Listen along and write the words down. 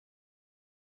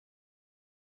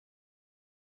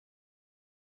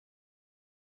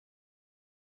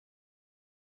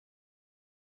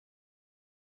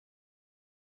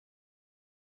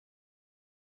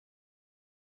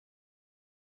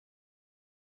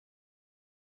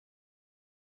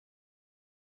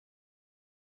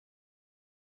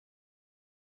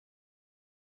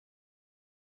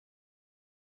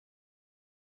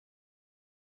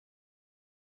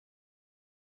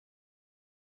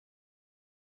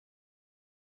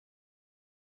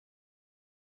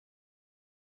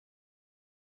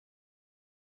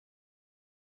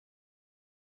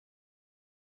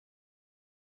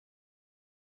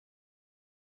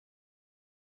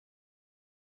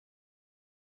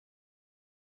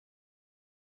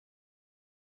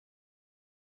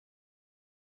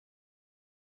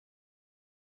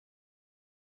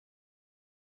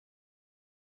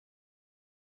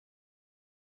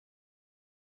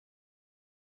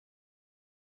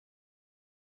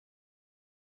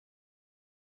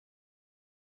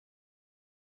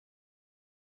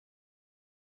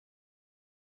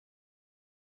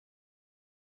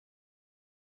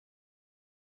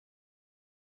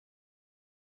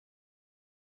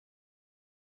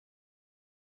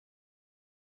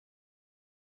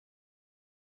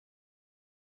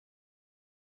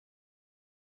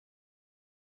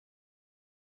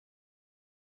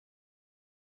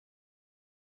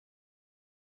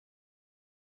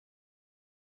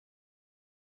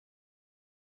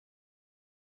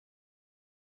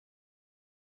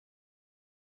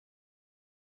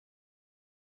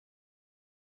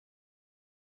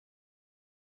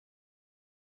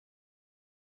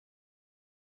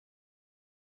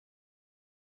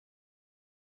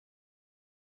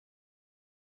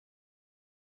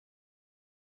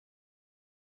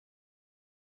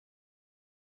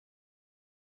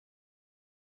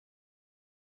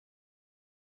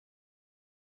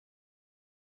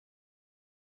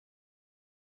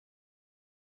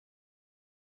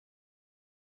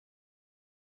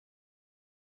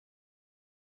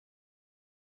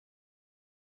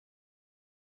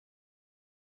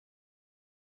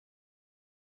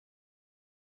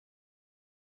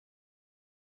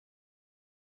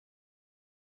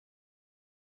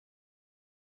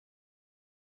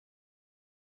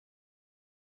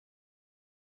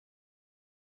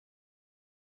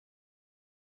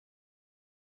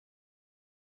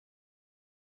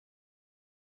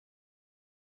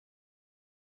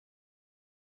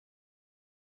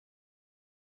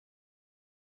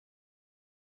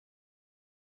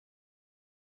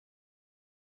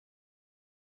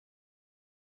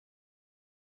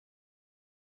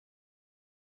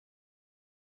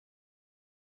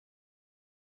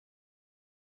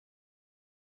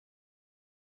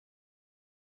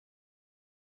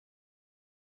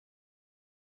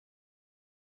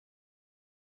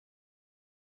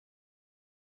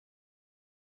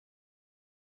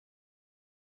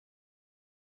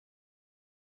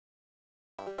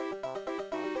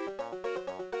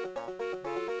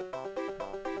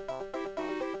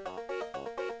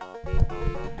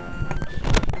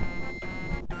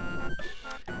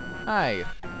Hi.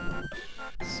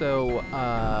 So,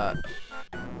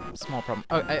 small problem.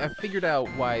 Oh, I figured out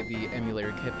why the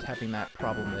emulator kept having that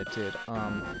problem that it did.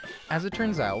 As it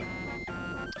turns out,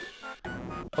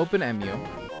 OpenEmu,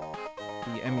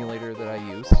 the emulator that I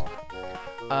use,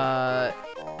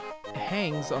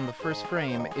 hangs on the first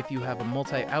frame if you have a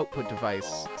multi-output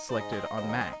device selected on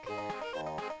Mac.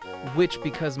 Which,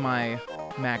 because my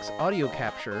Mac's audio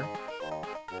capture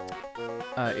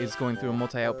is going through a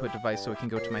multi-output device so it can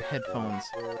go to my headphones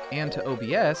and to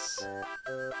OBS,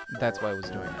 that's why I was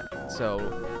doing that. So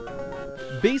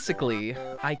basically,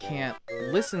 I can't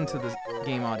listen to the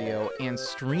game audio and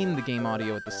stream the game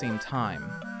audio at the same time.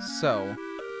 So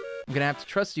I'm gonna have to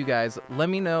trust you guys. Let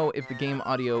me know if the game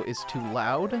audio is too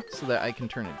loud so that I can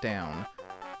turn it down.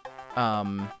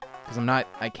 Because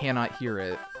I cannot hear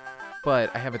it.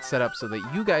 But I have it set up so that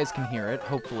you guys can hear it,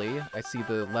 hopefully. I see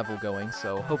the level going,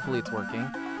 so hopefully it's working.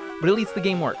 But at least the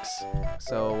game works.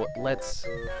 So let's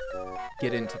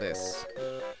get into this.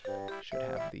 Should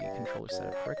have the controller set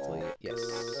up correctly. Yes.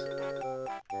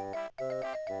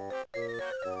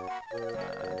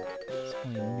 It's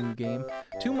only a new game.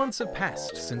 2 months have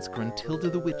passed since Gruntilda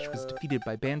the Witch was defeated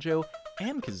by Banjo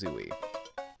and Kazooie.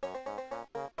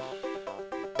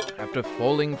 After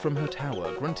falling from her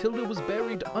tower, Gruntilda was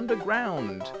buried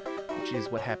underground, which is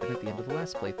what happened at the end of the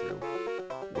last playthrough,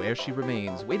 where she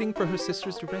remains, waiting for her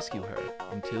sisters to rescue her,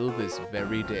 until this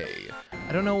very day.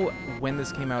 I don't know when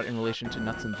this came out in relation to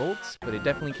Nuts and Bolts, but it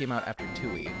definitely came out after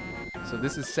Tooie. So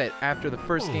this is set after the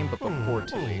first game, but before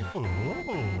Tooie.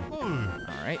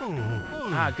 Alright.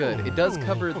 Ah, good. It does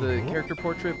cover the character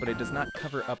portrait, but it does not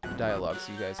cover up the dialogue,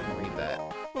 so you guys can read that.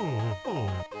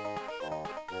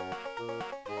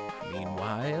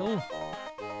 Meanwhile,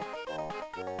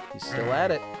 he's still at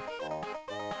it.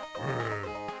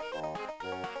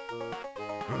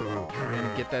 Trying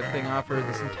to get that thing off her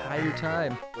this entire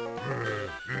time.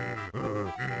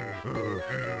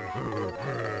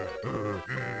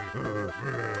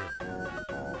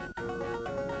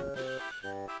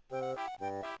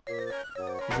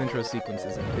 His intro sequence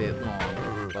is a bit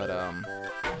long, but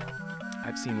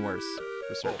I've seen worse,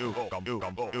 for certain.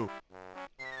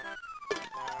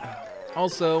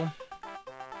 Also,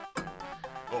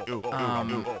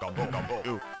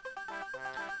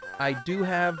 I do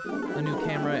have a new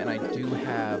camera, and I do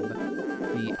have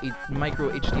the micro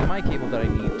HDMI cable that I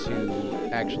need to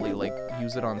actually, like,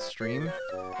 use it on stream,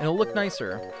 and it'll look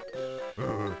nicer.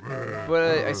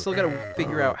 But I still gotta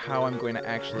figure out how I'm going to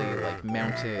actually, like,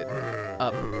 mount it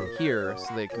up here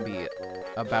so that it can be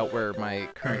about where my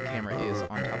current camera is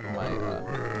on top of my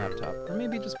laptop. Or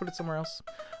maybe just put it somewhere else.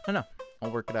 I don't know.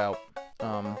 I'll work it out.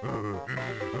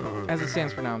 As it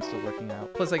stands for now, I'm still working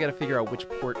out. Plus, I gotta figure out which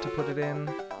port to put it in.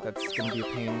 That's gonna be a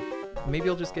pain. Maybe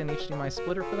I'll just get an HDMI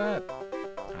splitter for that?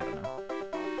 I don't know.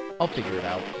 I'll figure it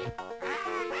out.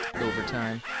 Over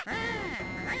time.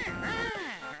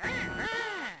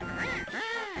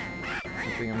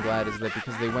 One thing I'm glad is that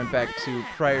because they went back to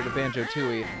prior to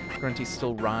Banjo-Tooie, Grunty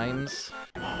still rhymes.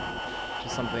 Which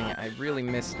is something I really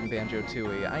missed in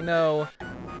Banjo-Tooie. I know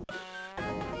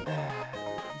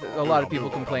a lot of people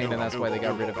complained, and that's why they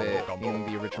got rid of it in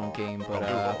the original game, but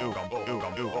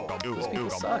those people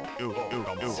suck.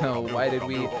 So why did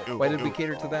we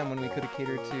cater to them when we could have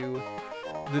catered to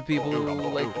the people who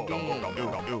like the game?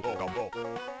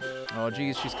 Oh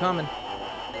geez, she's coming.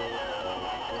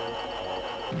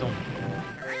 Don't.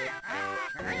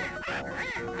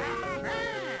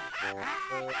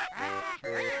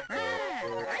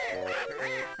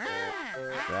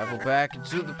 Travel back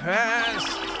into the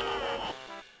past.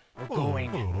 We're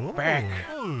going back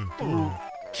through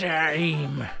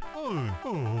time.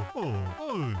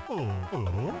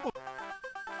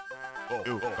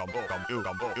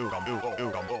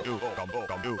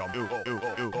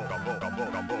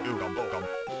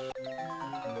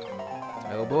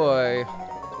 Oh boy.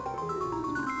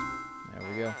 There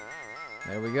we go.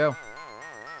 There we go.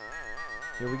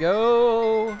 Here we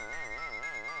go.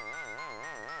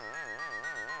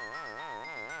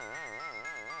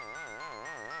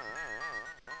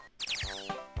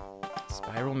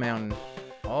 Spiral Mountain.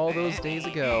 All those days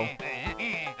ago.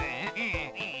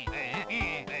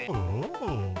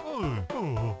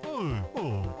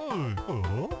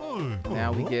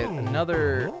 Now we get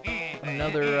another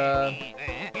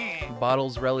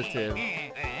Bottles relative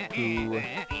who is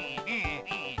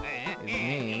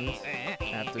named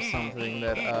after something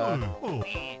that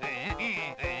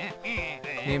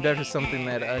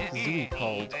Kazooie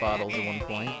called Bottles at one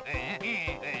point.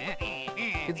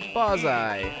 It's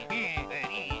Bozai.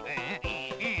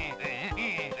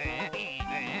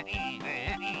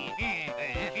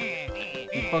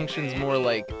 functions more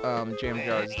like Jam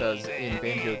Jars does in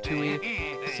Banjo-Tooie,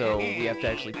 so we have to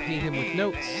actually pay him with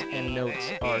notes, and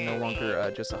notes are no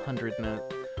longer just 100 and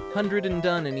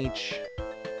done in each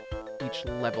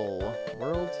level.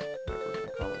 World? Whatever we're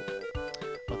gonna call it.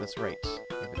 Oh, that's right. I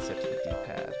have it set to the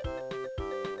D-pad.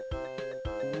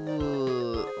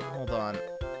 Hold on,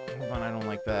 I don't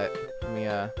like that.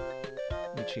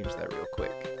 Let me change that real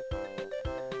quick.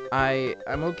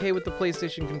 I'm okay with the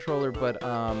PlayStation controller, but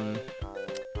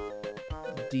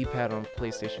D-pad on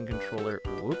PlayStation controller,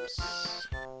 whoops,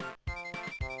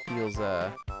 feels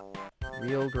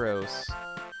real gross.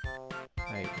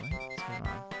 Wait, what's going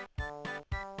on?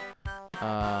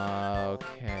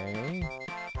 Okay.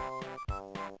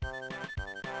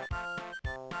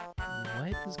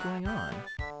 What is going on?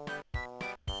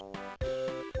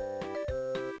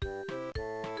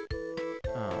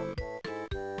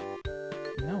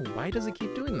 No, why does it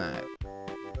keep doing that?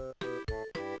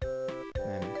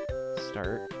 And then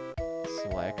start,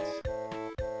 select.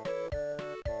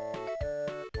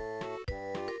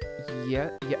 Yeah,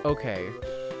 okay.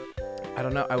 I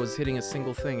don't know, I was hitting a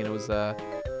single thing and it was,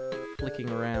 flicking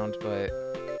around, but...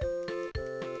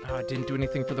 Oh, it didn't do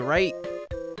anything for the right!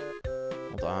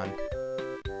 Hold on.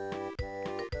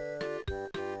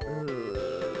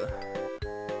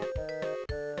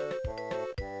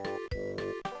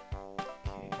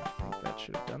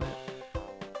 Should have done it.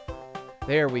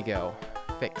 There we go.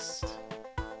 Fixed.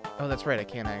 Oh, that's right, I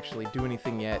can't actually do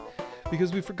anything yet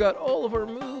because we forgot all of our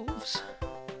moves.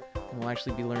 And we'll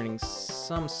actually be learning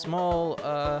some small,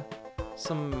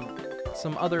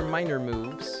 some other minor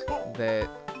moves that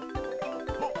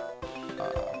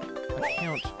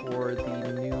account for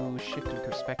the new shift in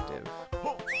perspective.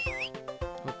 Oh,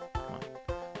 come on.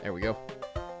 There we go.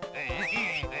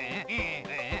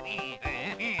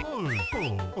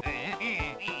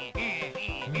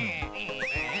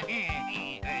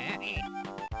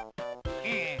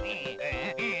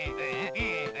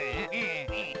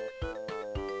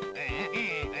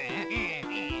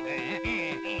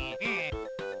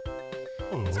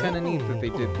 It's kind of neat that they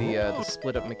did the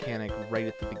split up mechanic right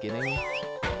at the beginning,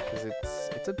 because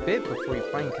it's a bit before you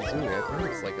find Kazooie. I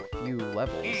think it's like a few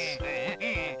levels.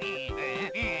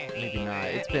 Maybe not.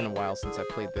 It's been a while since I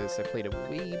played this. I played it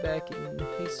way back in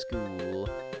high school.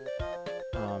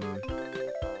 I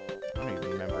don't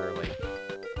even remember like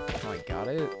how I got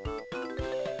it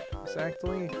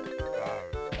exactly. I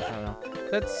don't know.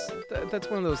 That's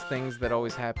one of those things that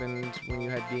always happened when you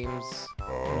had games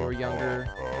when you were younger.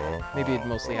 Maybe it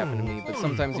mostly happened to me, but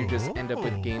sometimes you just end up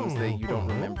with games that you don't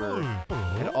remember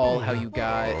at all how you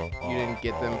got. You didn't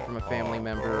get them from a family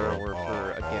member or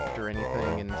for a gift or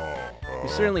anything, and you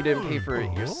certainly didn't pay for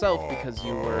it yourself because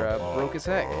you were broke as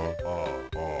heck.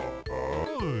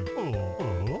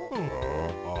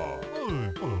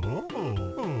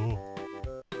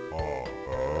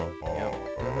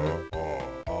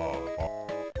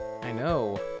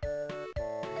 No,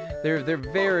 they're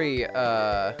very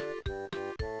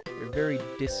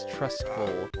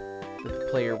distrustful that the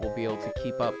player will be able to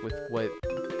keep up with what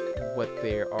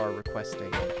they are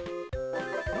requesting.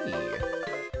 Hey,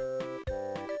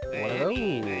 one of those.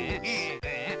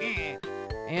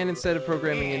 And instead of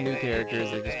programming in new characters,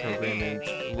 they just program in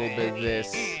a little bit of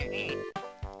this.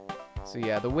 So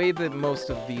yeah, the way that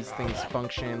most of these things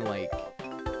function, like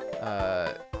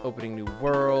opening new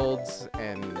worlds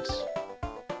and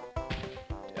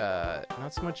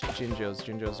not so much Jinjos.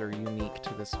 Jinjos are unique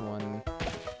to this one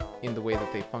in the way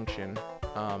that they function.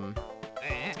 And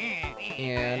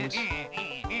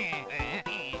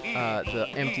the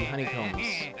empty honeycombs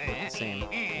look the same.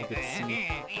 You can see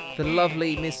the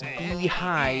lovely Miss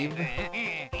Beehive,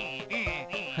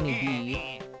 Honey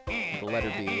Bee, the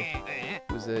letter B,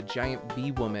 who's a giant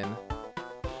bee woman.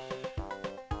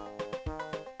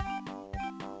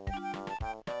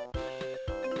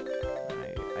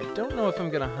 I don't know if I'm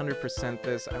gonna 100%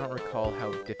 this. I don't recall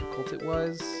how difficult it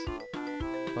was,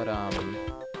 but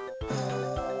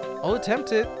I'll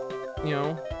attempt it. You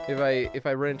know, if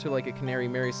I run into like a Canary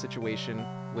Mary situation,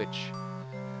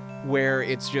 where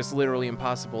it's just literally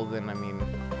impossible, then I mean,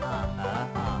 it'd be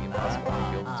impossible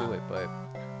to be able to do it. But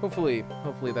hopefully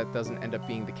that doesn't end up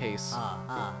being the case.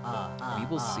 We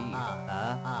will see.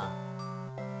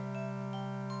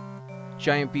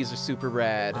 Giant bees are super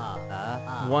rad.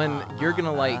 One, you're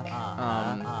gonna like,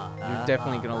 you're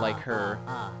definitely gonna like her.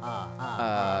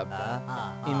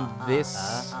 In this,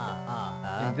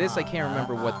 I can't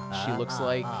remember what she looks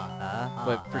like,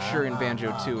 but for sure in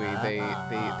Banjo-Tooie, they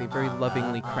very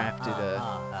lovingly crafted a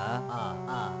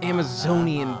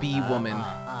Amazonian bee woman.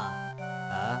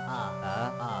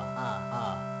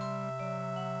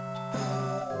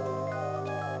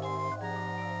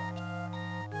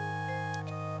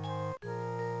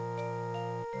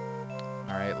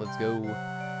 let's go.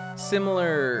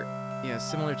 Similar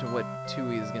to what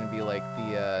Tui is gonna be like.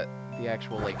 The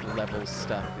actual like level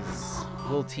stuff is a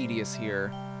little tedious here.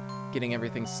 Getting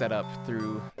everything set up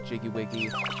through Jiggy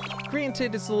Wiggy.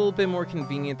 Granted, it's a little bit more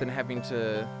convenient than having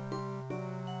to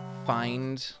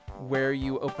find where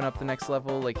you open up the next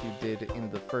level like you did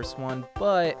in the first one,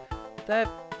 but that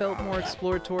felt more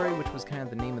exploratory, which was kind of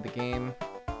the name of the game.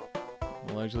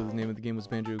 Well, actually, the name of the game was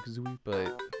Banjo-Kazooie,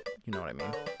 but you know what I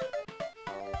mean.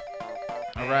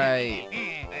 Alright.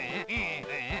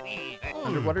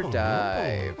 Underwater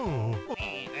dive. Got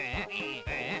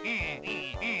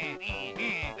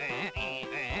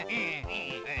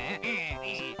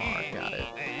it.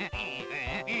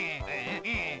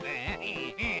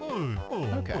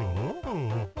 Okay.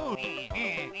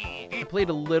 I played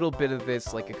a little bit of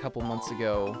this like a couple months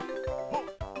ago,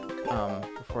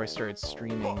 before I started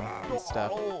streaming and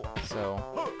stuff, so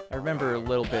I remember a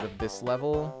little bit of this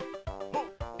level,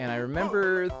 and I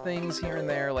remember things here and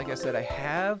there. Like I said, I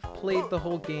have played the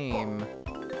whole game.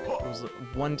 It was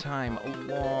one time, a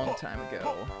long time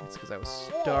ago. It's because I was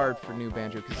starved for new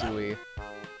Banjo-Kazooie.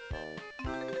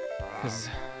 Because,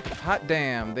 hot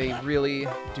damn, they really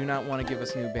do not want to give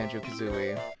us new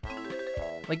Banjo-Kazooie.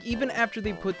 Like, even after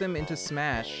they put them into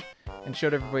Smash and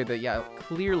showed everybody that, yeah,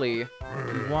 clearly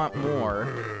we want more.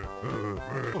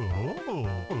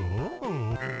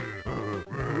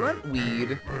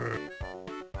 Gruntweed.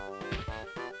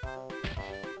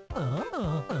 How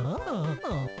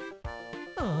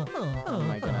am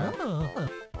I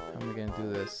gonna do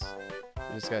this?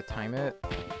 I just gotta time it.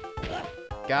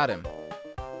 Got him.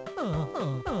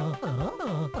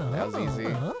 That was easy.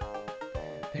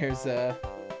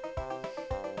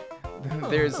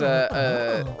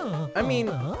 I mean,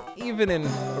 even in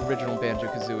original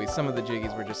Banjo-Kazooie, some of the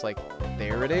jiggies were just like,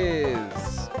 there it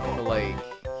is. But like,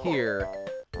 here,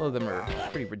 a lot of them are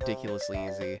pretty ridiculously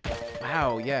easy.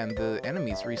 Wow, yeah, and the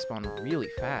enemies respawn really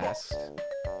fast.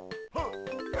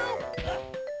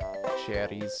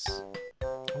 Cherries.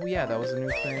 Oh yeah, that was a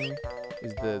new thing.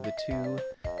 Is the two.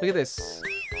 Look at this.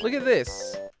 Look at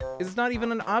this. It's not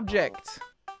even an object.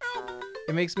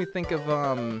 It makes me think of,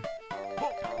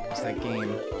 what's that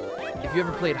game? If you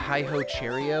ever played Hi-Ho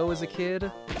Cherry-O as a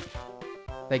kid,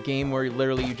 that game where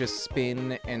literally you just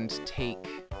spin and take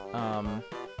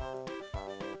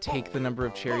the number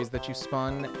of cherries that you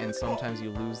spun, and sometimes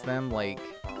you lose them. Like,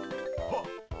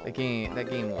 that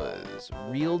game was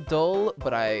real dull,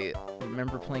 but I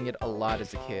remember playing it a lot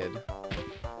as a kid.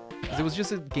 'Cause it was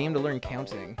just a game to learn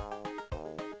counting.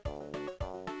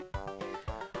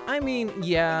 I mean,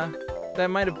 yeah, that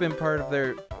might have been part of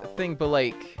their thing, but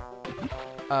like,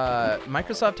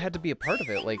 Microsoft had to be a part of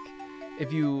it. Like,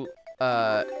 if you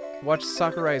watch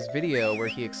Sakurai's video where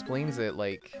he explains it,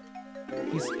 like,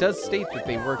 he does state that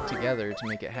they work together to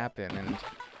make it happen, and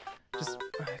just,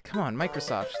 come on,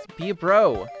 Microsoft, be a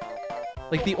bro.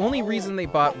 Like, the only reason they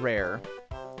bought Rare,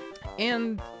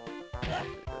 and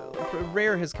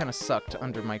Rare has kind of sucked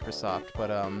under Microsoft, but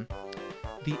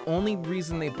the only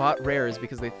reason they bought Rare is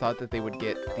because they thought that they would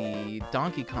get the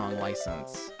Donkey Kong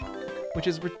license, which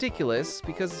is ridiculous,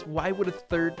 because why would a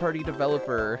third-party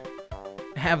developer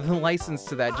have the license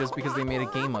to that just because they made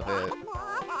a game of it?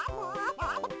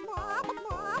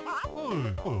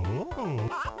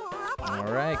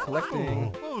 Alright,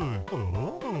 collecting.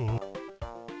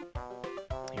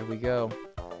 Here we go.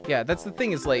 Yeah, that's the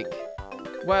thing, is like,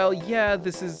 while, yeah,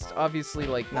 this is obviously,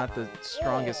 like, not the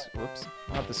strongest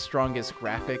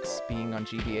graphics being on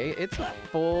GBA, it's a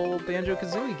full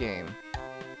Banjo-Kazooie game.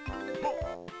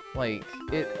 Like,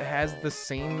 it has the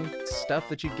same stuff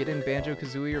that you'd get in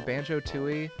Banjo-Kazooie or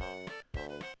Banjo-Tooie.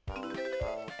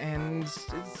 And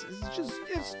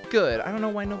it's good. I don't know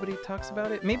why nobody talks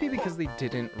about it. Maybe because they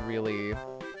didn't really,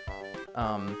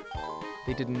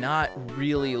 they did not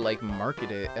really, like, market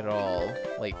it at all.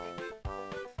 Like,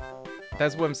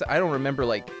 that's what I'm saying. I don't remember,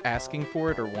 like, asking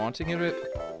for it or wanting it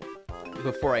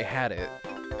before I had it.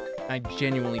 I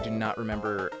genuinely do not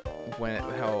remember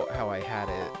how I had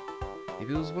it.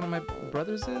 Maybe it was one of my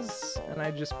brothers', and I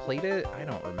just played it? I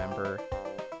don't remember.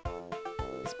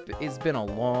 It's been a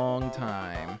long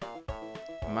time.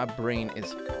 My brain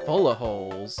is full of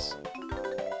holes.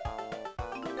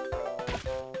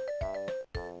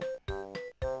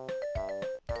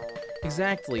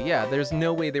 Exactly, yeah, there's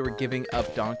no way they were giving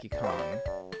up Donkey Kong.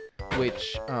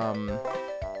 Which,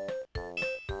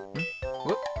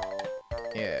 whoop.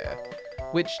 Yeah.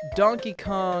 Which, Donkey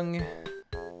Kong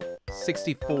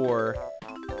 64,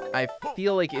 I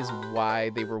feel like is why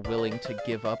they were willing to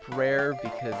give up Rare,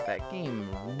 because that game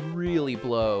really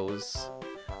blows.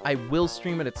 I will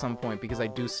stream it at some point because I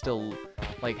do still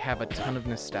like have a ton of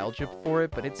nostalgia for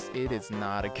it, but it is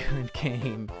not a good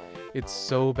game. It's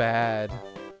so bad.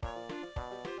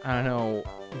 I don't know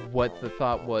what the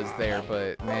thought was there,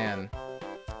 but man,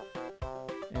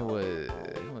 it was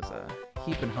a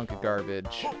heaping hunk of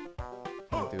garbage.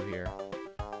 What do we do here?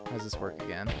 How does this work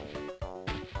again?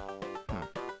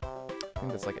 I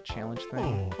think that's like a challenge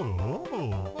thing.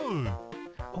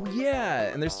 Oh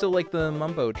yeah, and there's still like the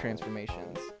Mumbo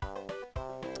transformations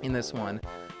in this one.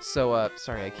 So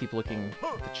sorry, I keep looking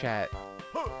at the chat.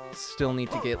 Still need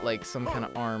to get like some kind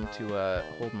of arm to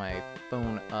hold my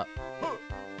phone up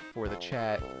for the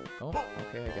chat. Oh,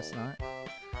 okay, I guess not.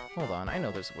 Hold on, I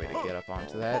know there's a way to get up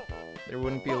onto that. There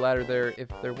wouldn't be a ladder there if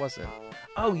there wasn't.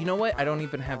 Oh, you know what? I don't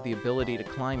even have the ability to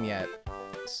climb yet,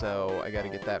 so I gotta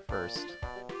get that first.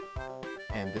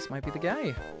 And this might be the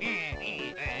guy.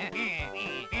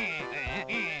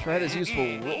 Try this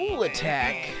useful roll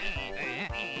attack.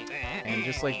 And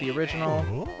just like the original,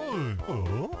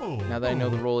 now that I know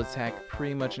the roll attack,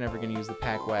 pretty much never gonna use the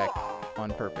pack whack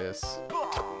on purpose.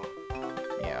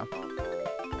 Yeah.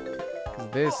 Because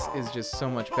this is just so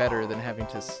much better than having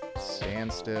to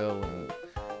stand still and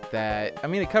that. I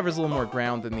mean, it covers a little more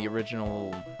ground than the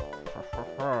original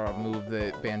move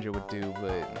that Banjo would do,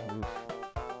 but oof.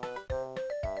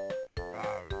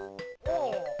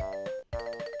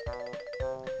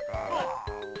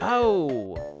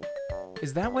 Oh!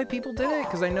 Is that why people did it?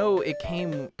 Because I know it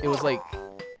came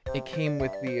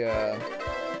with the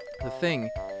thing,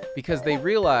 because they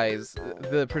realized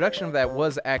the production of that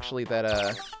was actually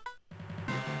that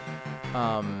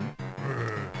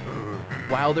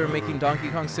while they're making Donkey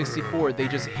Kong 64, they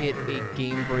just hit a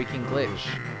game-breaking glitch.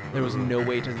 There was no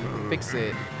way to fix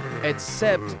it,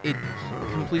 except it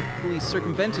completely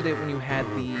circumvented it when you had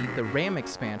the RAM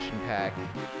expansion pack,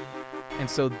 and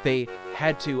so they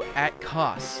had to, at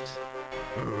cost,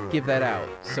 give that out.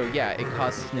 So yeah, it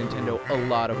costs Nintendo a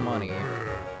lot of money.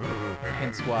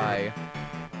 Hence why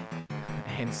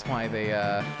they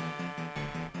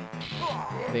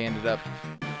ended up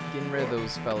getting rid of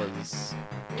those fellas.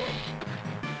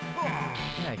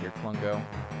 Get out of here, Klungo.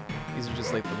 These are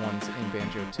just like the ones in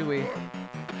Banjo-Tooie,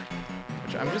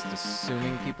 which I'm just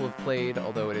assuming people have played,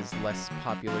 although it is less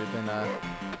popular than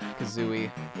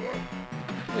Kazooie,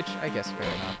 which I guess fair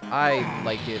enough. I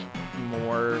like it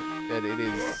more, but it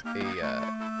is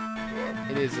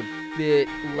a bit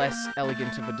less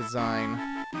elegant of a design.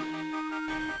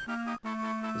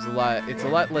 It's a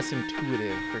lot less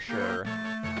intuitive for sure.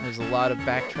 There's a lot of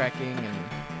backtracking and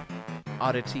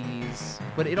oddities,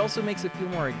 but it also makes it feel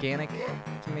more organic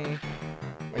to me.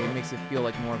 Like, it makes it feel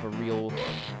like more of a real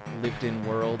lived-in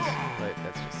world, but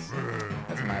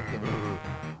that's my opinion.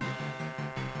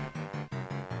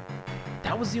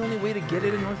 That was the only way to get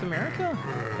it in North America?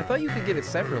 I thought you could get it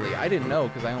separately. I didn't know,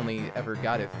 because I only ever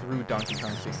got it through Donkey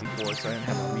Kong 64, so I didn't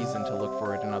have a reason to look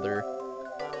for it in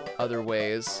other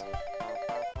ways.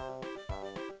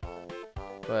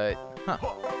 But, huh.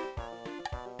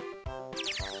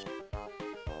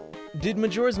 Did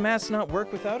Majora's Mask not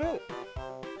work without it?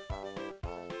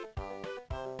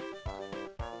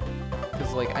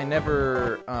 Because, like, I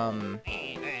never,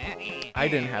 I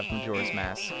didn't have Majora's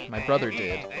Mask. My brother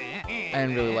did. I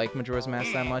didn't really like Majora's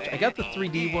Mask that much. I got the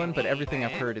 3D one, but everything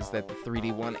I've heard is that the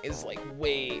 3D one is, like,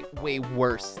 way, way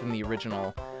worse than the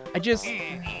original.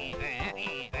 The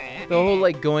whole,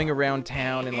 like, going around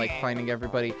town and, like, finding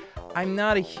everybody, I'm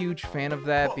not a huge fan of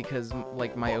that because,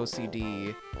 like, my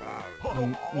OCD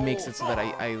makes it so that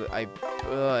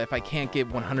if I can't get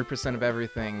 100% of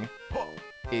everything,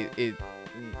 it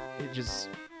just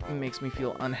makes me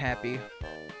feel unhappy.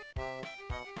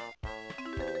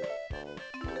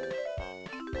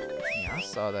 Yeah, I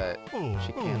saw that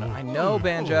chicane. I know,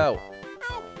 Banjo!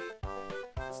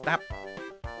 Stop!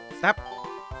 Stop!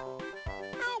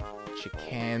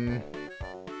 Chicane.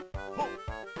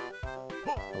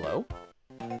 Hello?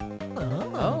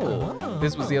 Oh,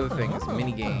 this was the other thing, is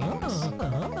mini games.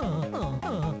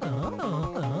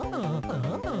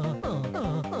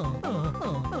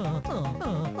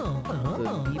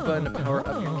 The B button to power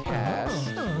up your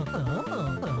cast.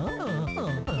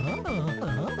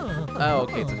 Oh,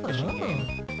 okay, it's a fishing game.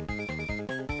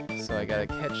 So I gotta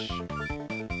catch.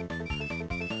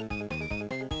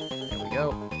 There we go.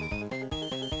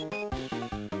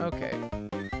 Okay.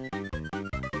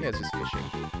 Yeah, it's just fishing.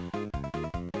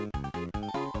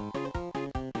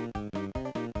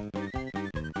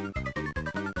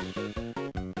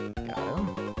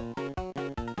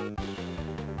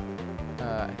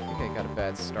 I think I got a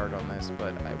bad start on this,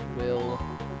 but I will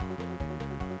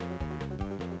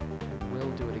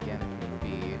do it again if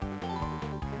need be.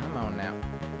 Come on now.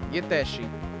 Get that sheep.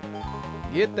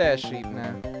 Get that sheep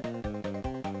now.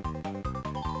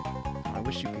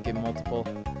 wish you could get multiple,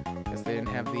 because they didn't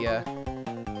have the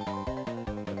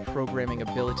programming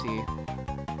ability.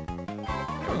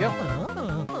 There we go.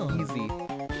 Easy.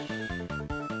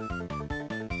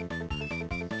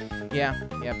 Yeah,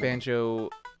 Banjo,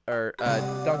 or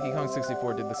Donkey Kong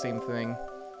 64 did the same thing.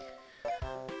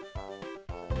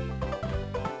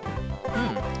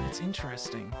 It's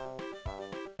interesting.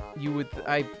 You would,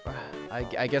 I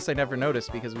guess I never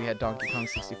noticed because we had Donkey Kong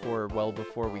 64 well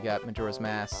before we got Majora's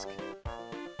Mask.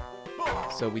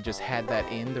 So we just had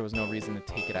that in, there was no reason to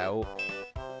take it out.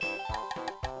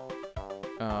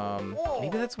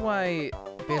 Maybe that's why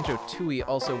Banjo-Tooie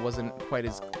also wasn't quite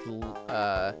as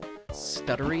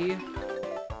stuttery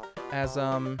as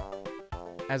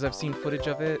I've seen footage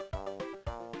of it,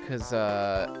 because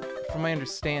from my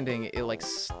understanding it like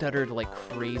stuttered like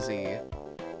crazy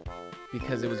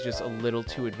because it was just a little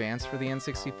too advanced for the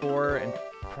N64 and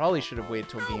probably should have waited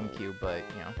till GameCube, but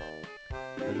you know,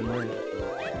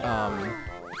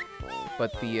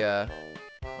 but the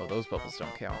oh, those bubbles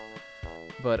don't count.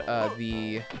 But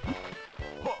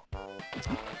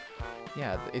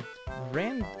yeah, it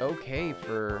ran okay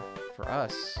for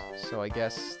us, so I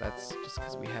guess that's just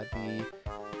because we had the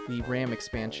RAM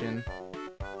expansion.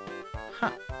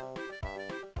 Huh.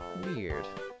 Weird.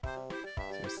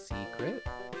 Is there a secret?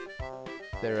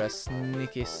 Is there a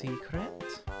sneaky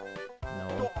secret?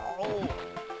 No.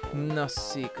 No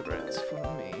secrets for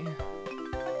me.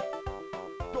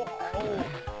 Okay.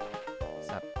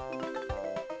 Stop.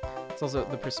 It's also,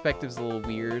 the perspective's a little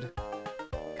weird,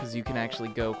 because you can actually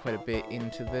go quite a bit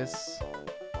into this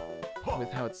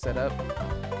with how it's set up.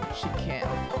 She can.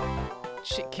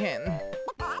 She can.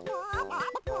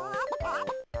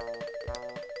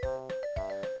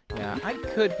 Yeah, I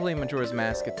could play Majora's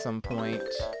Mask at some point.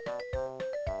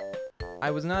 I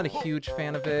was not a huge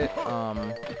fan of it,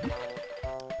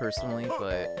 personally,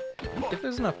 but if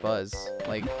there's enough buzz,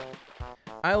 like,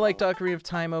 I liked Ocarina of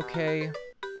Time okay.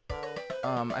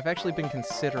 I've actually been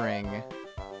considering...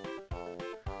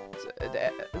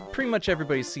 Pretty much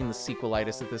everybody's seen the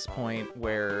sequelitis at this point,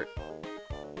 where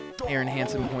Aaron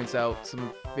Hansen points out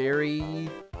some very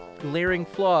glaring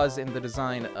flaws in the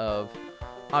design of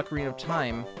Ocarina of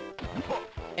Time.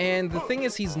 And the thing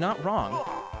is, he's not wrong.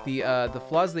 The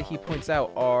flaws that he points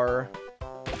out are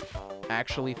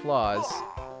actually flaws.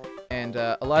 And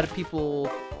a lot of people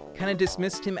kind of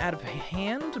dismissed him out of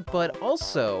hand, but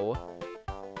also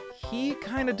he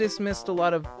kind of dismissed a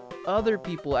lot of other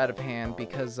people out of hand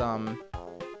because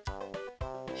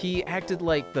he acted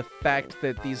like the fact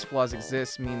that these flaws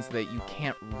exist means that you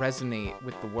can't resonate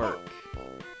with the work.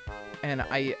 And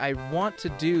I want to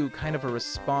do kind of a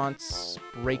response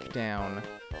breakdown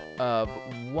of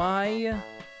why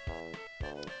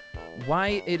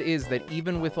it is that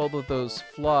even with all of those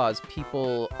flaws,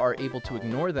 people are able to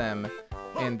ignore them,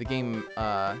 and the game,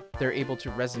 they're able to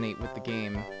resonate with the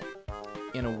game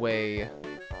in a way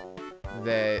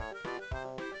that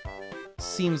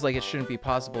seems like it shouldn't be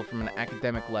possible from an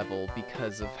academic level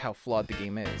because of how flawed the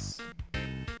game is.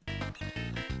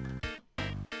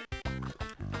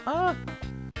 I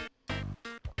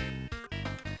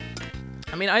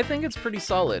mean, I think it's pretty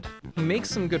solid. He makes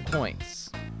some good points.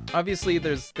 Obviously,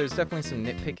 there's definitely some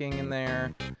nitpicking in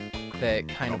there that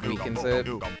kind of weakens it.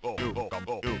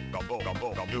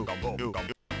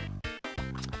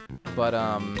 But,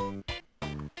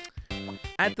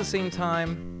 at the same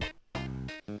time,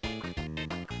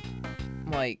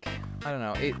 like, I don't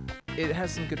know, it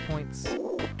has some good points.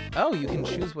 Oh, you can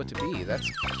choose what to be.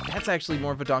 That's actually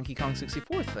more of a Donkey Kong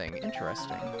 64 thing.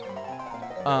 Interesting.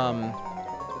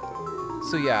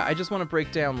 So yeah, I just want to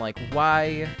break down, like,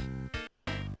 why...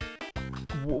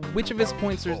 which of his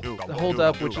points are hold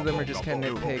up, which of them are just kind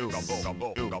of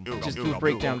nitpicks. Just do a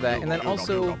breakdown of that. And then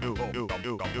also,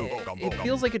 it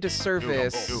feels like a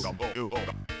disservice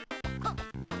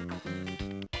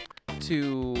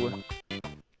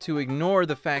to ignore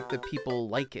the fact that people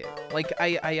like it. Like,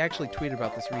 I actually tweeted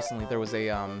about this recently. There was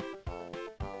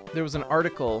an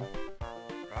article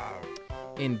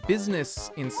in Business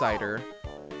Insider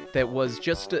that was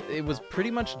it was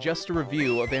pretty much just a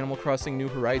review of Animal Crossing New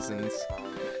Horizons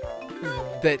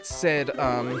that said,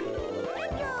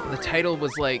 the title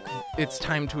was like, it's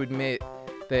time to admit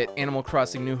that Animal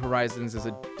Crossing New Horizons is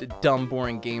a dumb,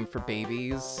 boring game for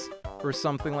babies, or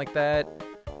something like that.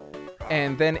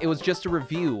 And then it was just a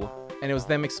review, and it was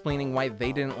them explaining why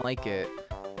they didn't like it.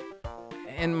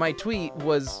 And my tweet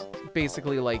was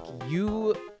basically like,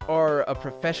 you are a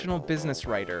professional business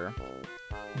writer.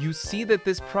 You see that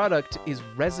this product is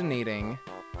resonating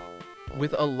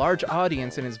with a large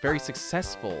audience and is very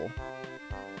successful.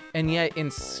 And yet,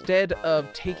 instead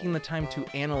of taking the time to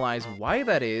analyze why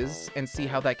that is and see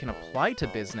how that can apply to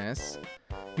business,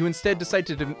 you instead decide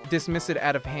to dismiss it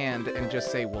out of hand and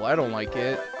just say, well, I don't like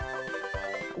it.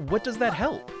 What does that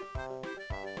help?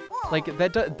 Like,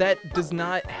 that does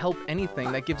not help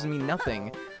anything. That gives me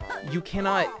nothing. You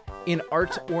cannot, in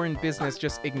art or in business,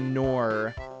 just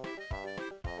ignore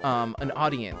an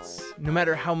audience. No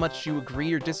matter how much you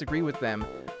agree or disagree with them,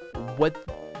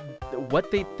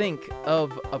 what they think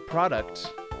of a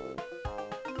product,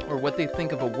 or what they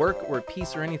think of a work or a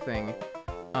piece or anything,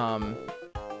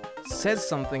 says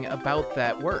something about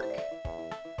that work.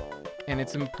 And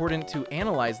it's important to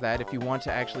analyze that if you want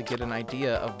to actually get an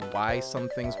idea of why some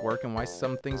things work and why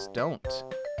some things don't.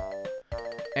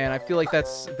 And I feel like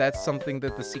that's something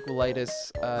that the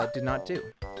sequelitis did not do.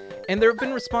 And there have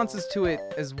been responses to it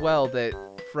as well that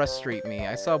frustrate me.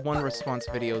 I saw one response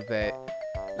video that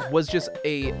was just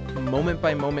a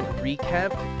moment-by-moment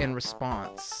recap and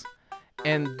response.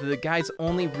 And the guy's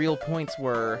only real points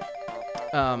were,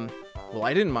 well,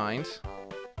 I didn't mind.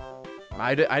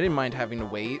 I didn't mind having to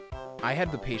wait. I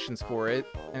had the patience for it.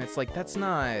 And it's like, that's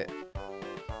not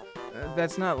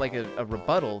like a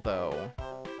rebuttal, though.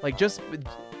 Like, just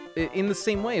in the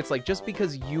same way, it's like, just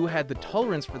because you had the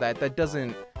tolerance for that, that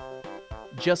doesn't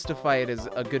justify it as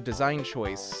a good design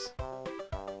choice.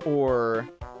 Or,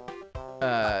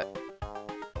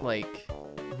 like,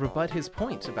 rebut his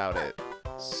point about it.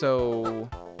 So,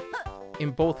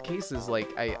 in both cases,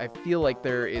 like, I feel like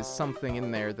there is something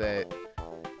in there that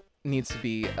needs to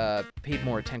be paid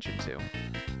more attention to.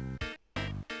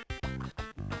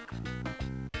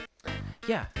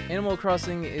 Yeah, Animal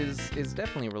Crossing is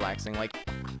definitely relaxing. Like,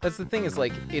 that's the thing, is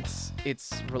like, it's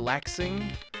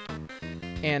relaxing,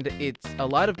 and it's a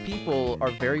lot of people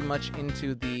are very much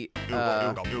into the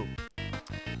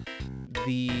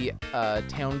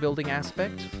town building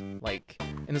aspect, like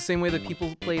in the same way that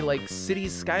people play like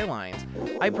Cities Skylines.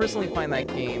 I personally find that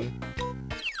game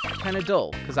kind of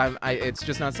dull, because it's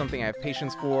just not something I have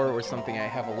patience for or something I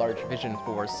have a large vision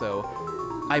for, so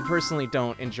I personally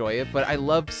don't enjoy it. But I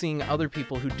love seeing other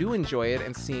people who do enjoy it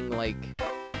and seeing like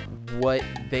what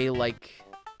they like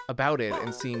about it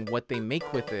and seeing what they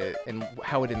make with it and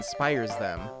how it inspires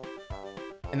them.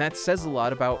 And that says a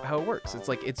lot about how it works. It's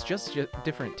like, it's just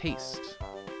different taste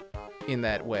in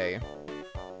that way.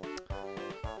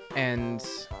 And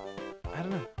I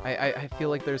don't know. I feel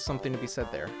like there's something to be said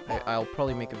there. I'll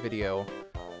probably make a video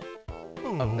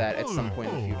of that at some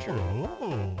point in the future.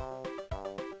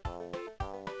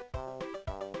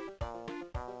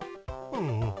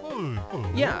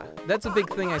 Yeah, that's a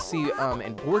big thing I see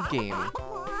in board game,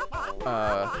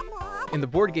 in the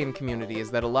board game community,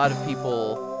 is that a lot of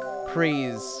people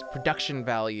praise production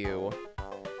value,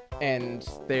 and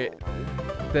the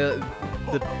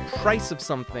price of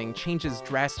something changes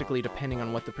drastically depending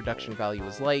on what the production value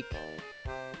is like.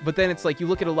 But then it's like, you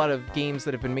look at a lot of games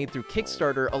that have been made through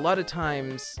Kickstarter, a lot of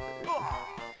times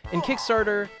in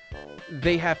Kickstarter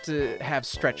they have to have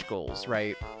stretch goals,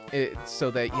 right?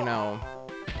 So that, you know,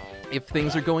 if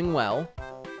things are going well,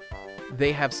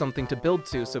 they have something to build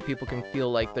to so people can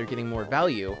feel like they're getting more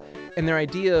value. And their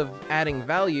idea of adding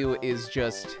value is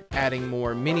just adding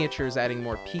more miniatures, adding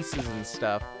more pieces and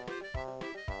stuff.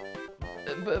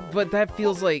 But that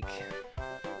feels like,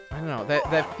 I don't know,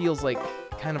 that feels like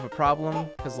kind of a problem,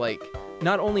 because like,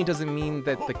 not only does it mean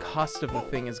that the cost of the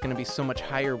thing is going to be so much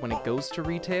higher when it goes to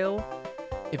retail,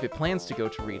 if it plans to go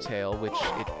to retail, which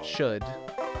it should,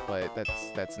 but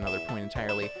that's another point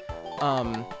entirely.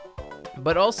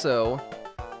 But also,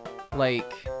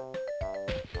 like,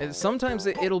 sometimes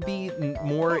it'll be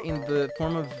more in the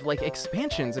form of like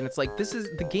expansions, and it's like,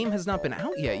 the game has not been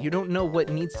out yet. You don't know what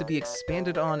needs to be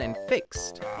expanded on and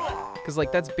fixed, because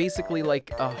like, that's basically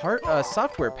like a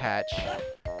software patch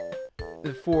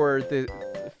for the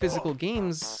physical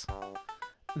games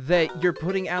that you're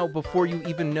putting out before you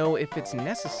even know if it's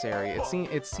necessary.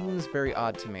 It seems very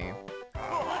odd to me.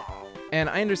 And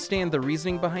I understand the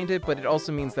reasoning behind it, but it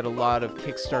also means that a lot of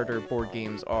Kickstarter board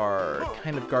games are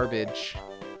kind of garbage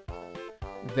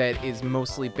that is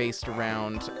mostly based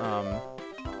around,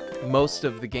 most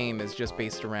of the game is just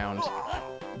based around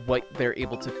what they're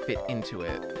able to fit into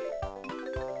it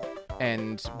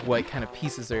and what kind of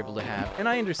pieces they're able to have. And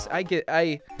I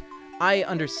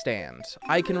understand.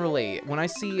 I can relate. When I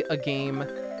see a game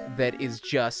that is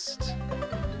just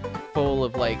full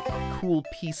of like cool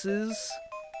pieces,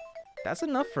 that's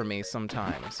enough for me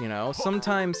sometimes, you know?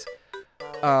 Sometimes,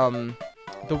 the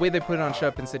way they put it on Shut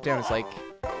Up and Sit Down is like,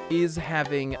 is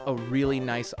having a really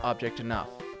nice object enough?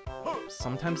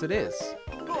 Sometimes it is.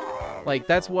 Like,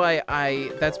 that's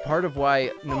part of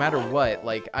why, no matter what,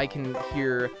 like, I can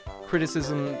hear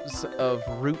criticisms of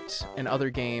Root and other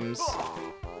games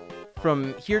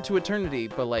from here to eternity,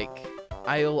 but like,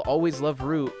 I'll always love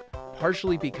Root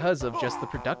partially because of just the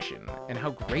production and how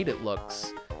great it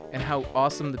looks and how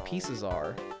awesome the pieces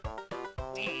are.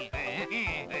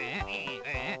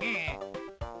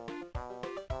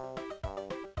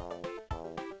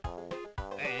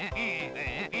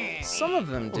 Some of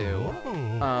them do.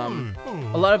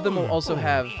 A lot of them will also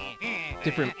have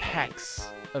different packs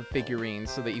of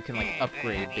figurines so that you can like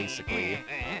upgrade, basically.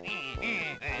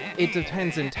 It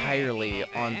depends entirely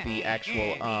on the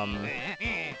actual on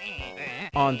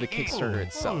the Kickstarter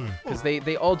itself, because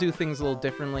they all do things a little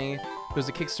differently. There was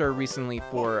a Kickstarter recently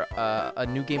for a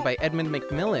new game by Edmund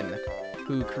McMillan,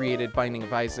 who created Binding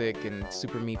of Isaac and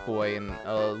Super Meat Boy and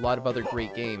a lot of other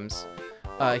great games.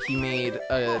 He made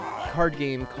a card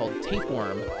game called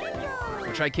Tapeworm,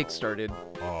 which I kickstarted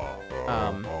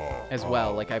as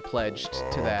well. Like, I pledged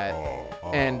to that.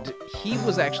 And he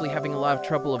was actually having a lot of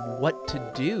trouble of what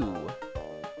to do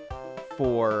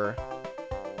for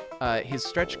his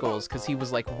stretch goals, because he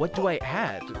was like, what do I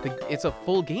add? It's a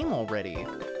full game already.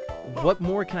 What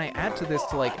more can I add to this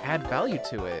to, like, add value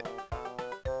to it?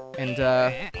 And,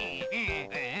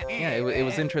 yeah, it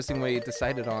was interesting what he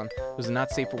decided on. It was a not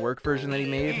safe for work version that he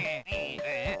made.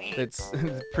 That's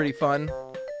pretty fun.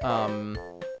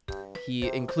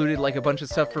 He included like a bunch of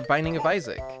stuff for Binding of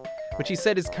Isaac, which he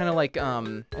said is kind of like,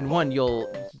 and one, you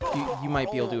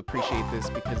might be able to appreciate this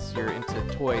because you're into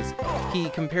toys. He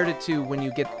compared it to when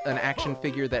you get an action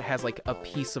figure that has like a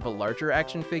piece of a larger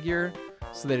action figure,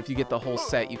 so that if you get the whole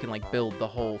set, you can like build the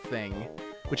whole thing,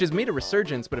 which has made a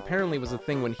resurgence, but apparently was a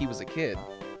thing when he was a kid.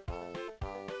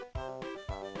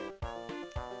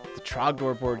 The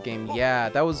Trogdor board game, yeah,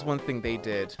 that was one thing they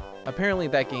did. Apparently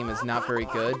that game is not very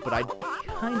good, but I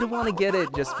kind of want to get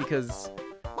it just because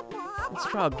it's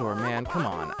Trogdor, man. Come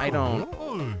on, I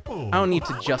don't need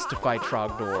to justify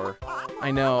Trogdor. I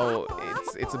know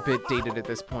it's a bit dated at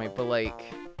this point, but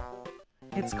like,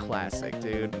 it's classic,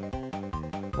 dude.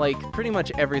 Like, pretty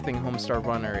much everything Homestar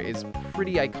Runner is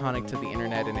pretty iconic to the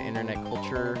internet and internet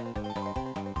culture.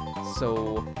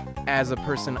 So, as a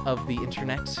person of the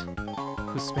internet,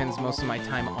 who spends most of my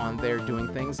time on there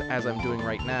doing things, as I'm doing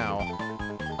right now,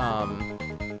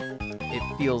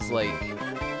 it feels like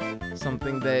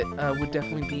something that would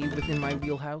definitely be within my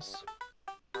wheelhouse.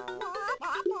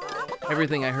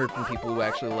 Everything I heard from people who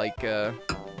actually like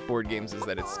board games is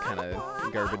that it's kind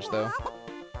of garbage, though.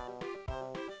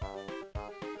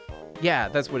 Yeah,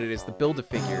 that's what it is, the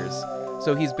Build-A-Figures.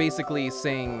 So he's basically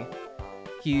saying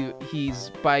he's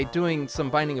by doing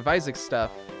some Binding of Isaac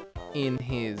stuff in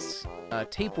his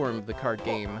Tapeworm, the card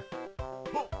game,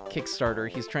 Kickstarter,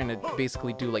 he's trying to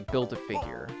basically do like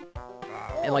Build-A-Figure.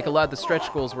 And like a lot of the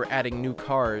stretch goals were adding new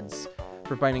cards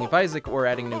for Binding of Isaac or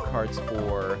adding new cards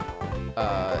for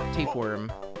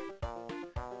Tapeworm.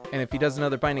 And if he does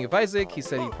another Binding of Isaac, he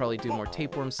said he'd probably do more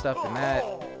Tapeworm stuff than that.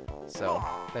 So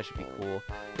that should be cool.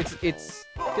 It's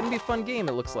gonna be a fun game,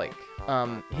 it looks like.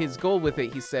 His goal with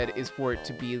it, he said, is for it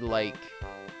to be like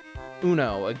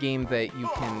Uno, a game that you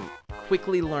can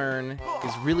quickly learn,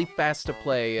 is really fast to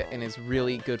play, and is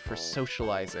really good for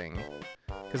socializing.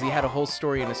 Because he had a whole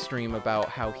story in a stream about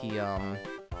how he, and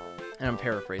I'm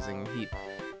paraphrasing,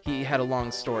 he had a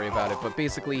long story about it, but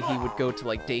basically he would go to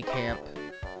like day camp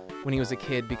when he was a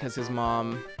kid because his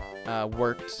mom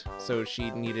worked, so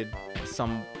she needed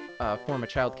some form of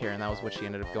childcare, and that was what she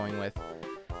ended up going with.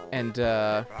 And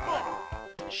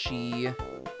she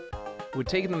would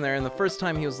take them there, and the first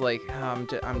time he was like, I'm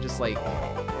just like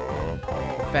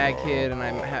a fag kid, and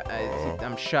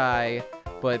I'm shy.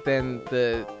 But then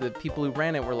the people who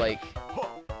ran it were like,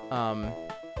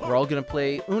 we're all gonna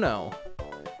play Uno.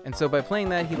 And so by playing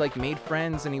that, he like made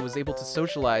friends, and he was able to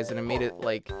socialize, and it made it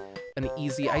like an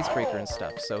easy icebreaker and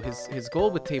stuff. So his goal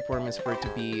with Tapeworm is for it to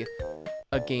be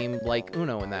a game like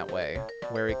Uno in that way,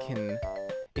 where it can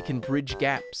bridge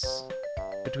gaps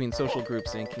between social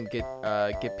groups, and it can get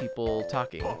people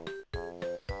talking.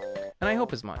 And I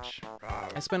hope as much.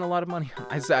 I spent a lot of money.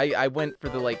 I went for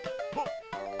the like,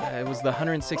 it was the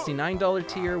 $169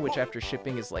 tier, which after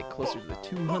shipping is like closer to the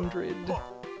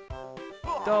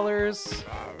 $200.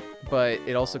 But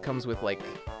it also comes with like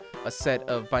a set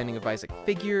of Binding of Isaac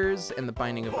figures and the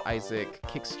Binding of Isaac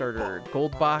Kickstarter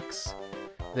gold box.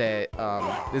 That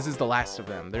this is the last of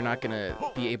them. They're not gonna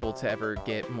be able to ever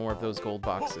get more of those gold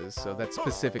boxes, so that's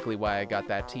specifically why I got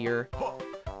that tier.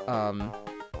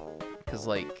 Because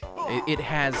like it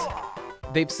has,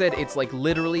 they've said it's like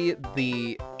literally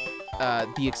the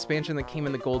expansion that came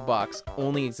in the gold box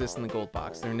only exists in the gold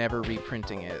box. They're never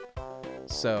reprinting it,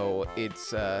 so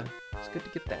it's good to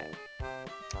get that.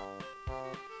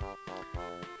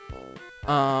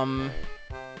 Um,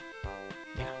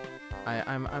 yeah,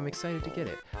 I'm excited to get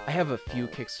it. I have a few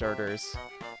Kickstarters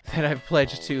that I've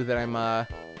pledged to that I'm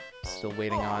still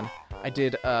waiting on. I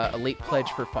did a late pledge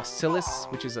for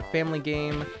Fossilis, which is a family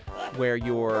game where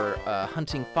you're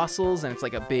hunting fossils, and it's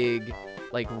like a big,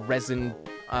 like, resin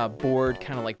board,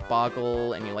 kind of like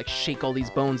Boggle, and you like shake all these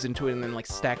bones into it, and then like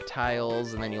stack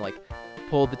tiles, and then you like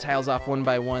pull the tiles off one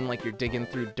by one, like you're digging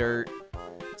through dirt.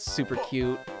 It's super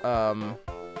cute.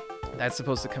 That's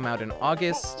supposed to come out in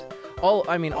August. All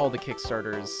the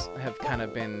Kickstarters have kind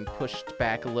of been pushed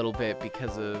back a little bit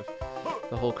because of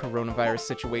the whole coronavirus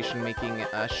situation, making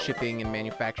shipping and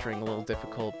manufacturing a little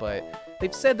difficult, but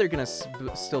they've said they're gonna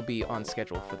still be on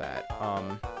schedule for that.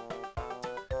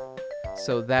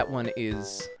 So that one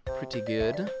is pretty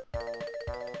good.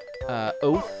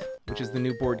 Oath, which is the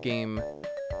new board game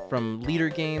from Leader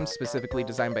Games, specifically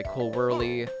designed by Cole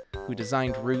Worley, who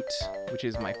designed Root, which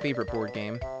is my favorite board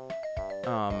game.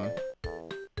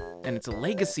 And it's a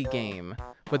legacy game,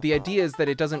 but the idea is that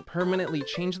it doesn't permanently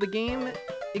change the game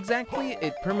exactly.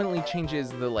 It permanently changes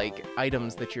the, like,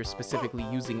 items that you're specifically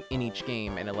using in each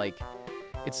game, and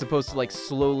it's supposed to, like,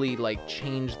 slowly, like,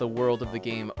 change the world of the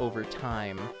game over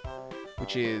time,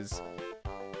 which is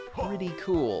pretty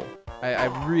cool. I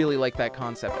really like that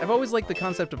concept. I've always liked the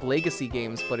concept of legacy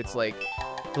games, but it's like,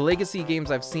 the legacy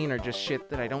games I've seen are just shit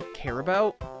that I don't care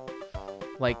about.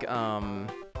 Like,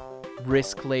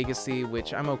 Risk Legacy,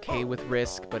 which I'm okay with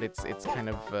Risk, but it's kind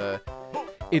of,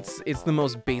 it's the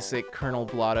most basic Colonel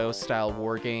Blotto style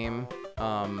war game.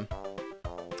 And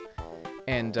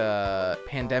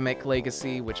Pandemic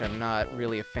Legacy, which I'm not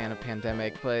really a fan of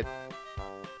Pandemic, but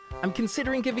I'm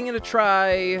considering giving it a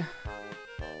try.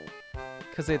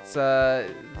 Because it's,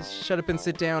 Shut Up and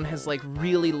Sit Down has, like,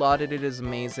 really lauded it as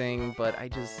amazing, but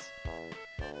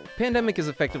Pandemic is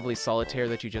effectively solitaire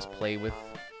that you just play with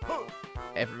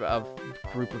a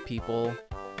group of people.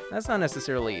 That's not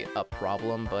necessarily a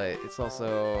problem, but it's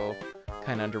also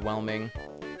kind of underwhelming.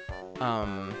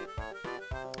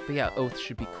 But yeah, Oath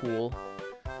should be cool.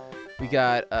 We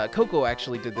got, Coco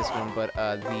actually did this one, but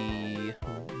the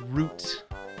Root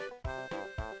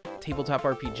tabletop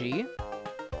RPG,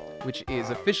 which is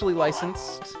officially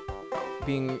licensed,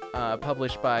 being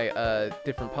published by a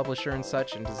different publisher and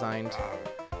such, and designed.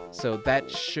 So that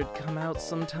should come out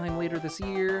sometime later this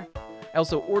year. I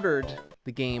also ordered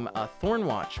the game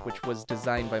Thornwatch, which was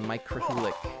designed by Mike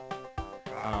Krahulik.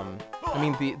 I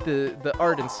mean, the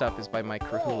art and stuff is by Mike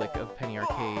Krahulik of Penny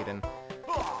Arcade, and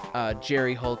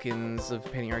Jerry Hulkins of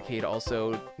Penny Arcade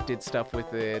also did stuff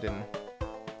with it, and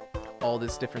all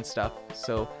this different stuff.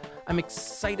 So I'm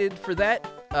excited for that.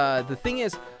 The thing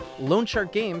is, Lone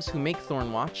Shark Games, who make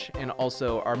Thornwatch, and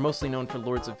also are mostly known for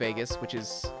Lords of Vegas, which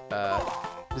is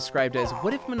described as,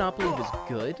 what if Monopoly was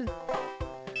good?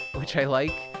 Which I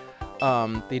like.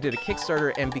 They did a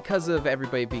Kickstarter, and because of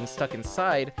everybody being stuck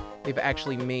inside, they've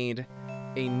actually made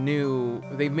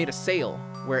a sale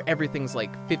where everything's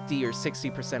like 50 or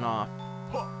 60% off.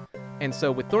 And so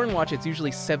with Thornwatch, it's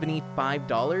usually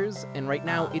 $75, and right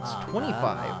now it's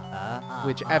 $25,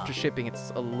 which after shipping,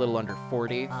 it's a little under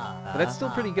 $40. But that's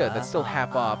still pretty good. That's still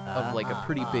half off of like a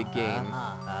pretty big game.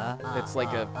 That's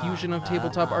like a fusion of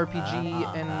tabletop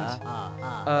RPG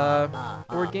and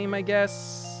board game, I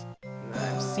guess.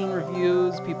 I've seen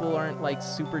reviews. People aren't like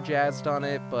super jazzed on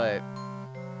it, but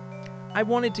I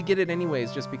wanted to get it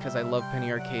anyways just because I love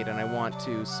Penny Arcade and I want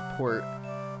to support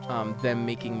them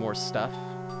making more stuff.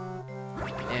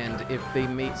 And if they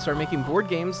start making board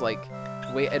games like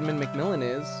the way Edmund Macmillan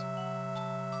is,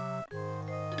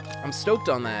 I'm stoked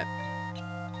on that.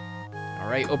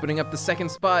 Alright, opening up the second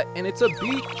spot, and it's a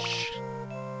beach!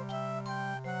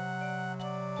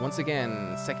 Once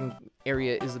again, second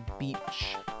area is a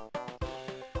beach.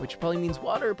 Which probably means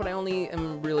water, but I only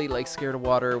am really like scared of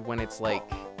water when it's like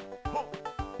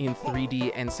in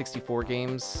 3D N64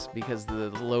 games, because the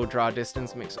low draw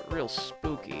distance makes it real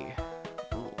spooky.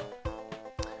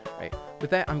 Right.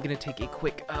 With that, I'm gonna take a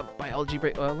quick biology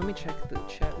break. Let me check the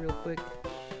chat real quick.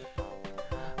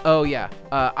 Oh yeah,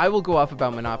 I will go off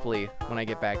about Monopoly when I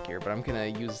get back here, but I'm gonna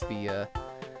use the.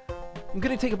 I'm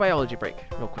gonna take a biology break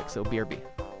real quick. So BRB.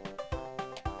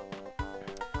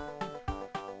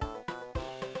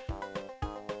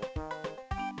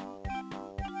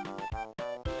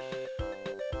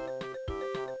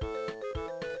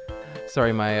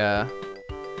 Sorry, my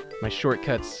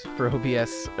shortcuts for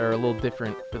OBS are a little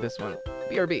different for this one.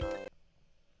 BRB.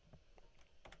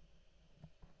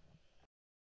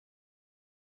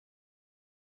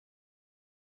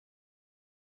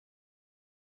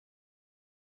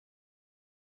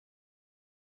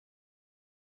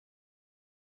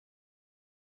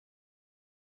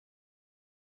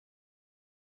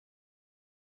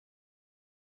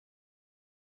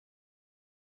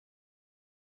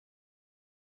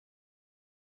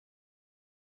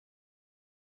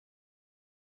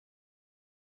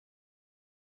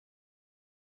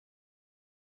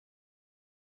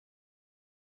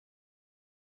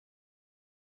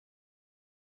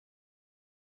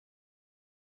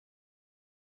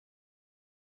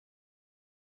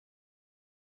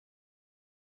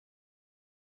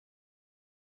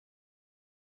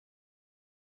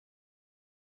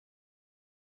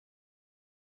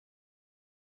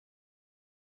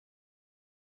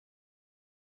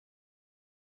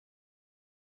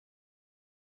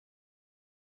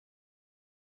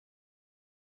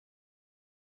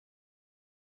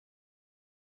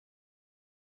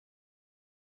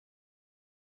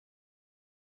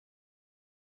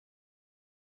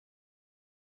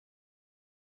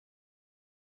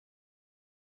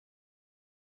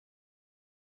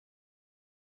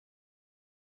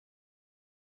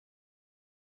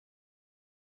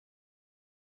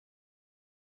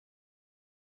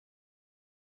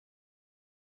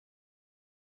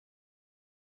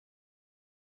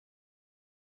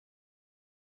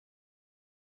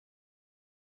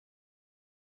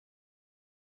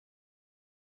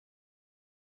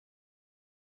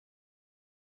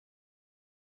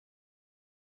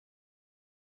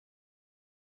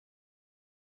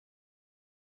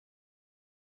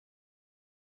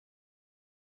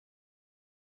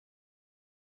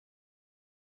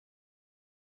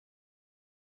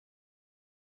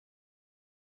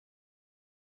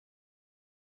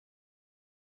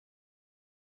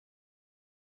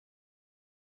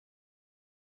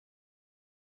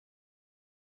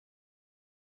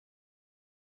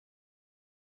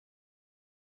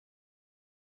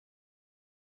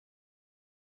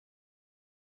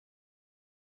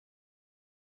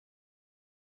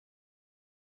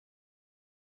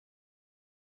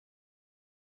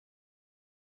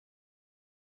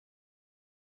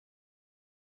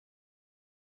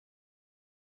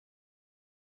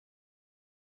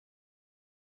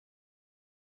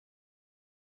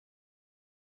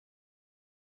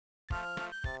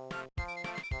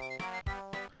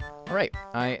 Alright,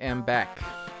 I am back.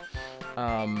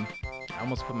 I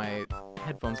almost put my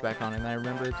headphones back on and I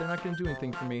remember they're not going to do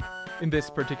anything for me in this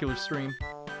particular stream.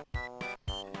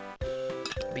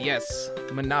 But yes,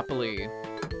 Monopoly.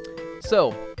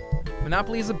 So,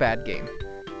 Monopoly is a bad game.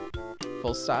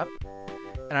 Full stop.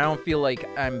 And I don't feel like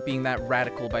I'm being that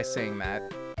radical by saying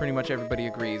that. Pretty much everybody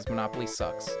agrees Monopoly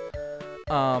sucks.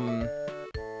 And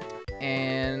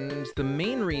the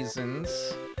main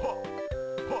reasons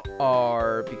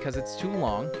are because it's too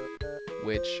long,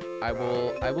 which I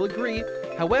will agree.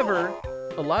 However,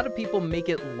 a lot of people make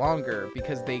it longer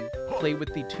because they play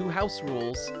with the two house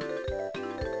rules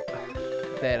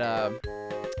that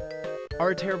are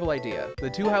a terrible idea. The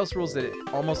two house rules that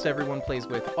almost everyone plays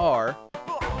with are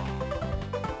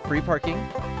free parking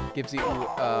gives you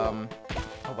oh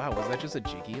wow, was that just a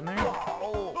jiggy in there?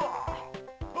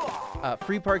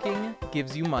 Free parking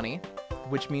gives you money,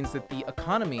 which means that the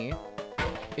economy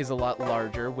is a lot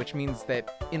larger, which means that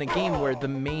in a game where the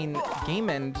main game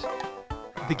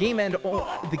the game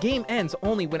ends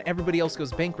only when everybody else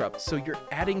goes bankrupt. So you're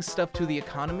adding stuff to the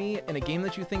economy in a game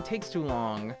that you think takes too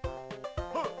long.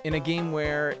 In a game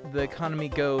where the economy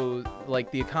goes,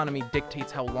 like, the economy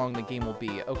dictates how long the game will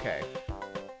be. Okay.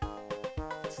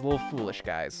 It's a little foolish,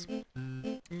 guys.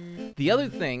 The other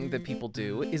thing that people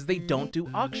do is they don't do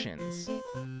auctions.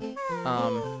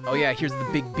 Oh yeah, here's the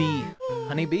big bee.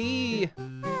 Honey bee!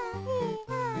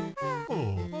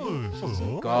 She's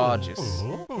gorgeous.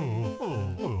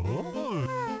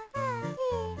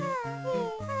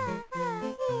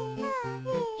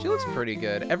 She looks pretty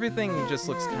good. Everything just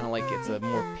looks kind of like it's a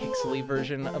more pixely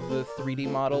version of the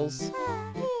 3D models.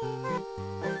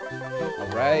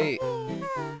 Alright.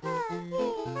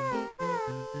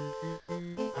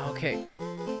 Okay.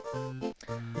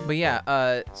 But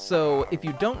yeah, so if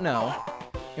you don't know,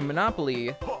 in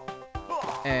Monopoly,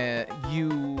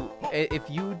 if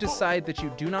you decide that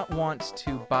you do not want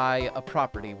to buy a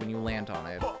property when you land on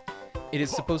it, it is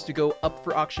supposed to go up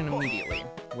for auction immediately,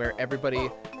 where everybody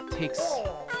takes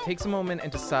a moment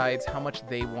and decides how much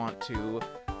they want to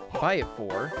buy it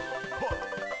for,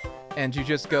 and you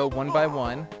just go one by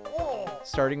one,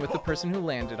 starting with the person who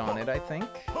landed on it, I think.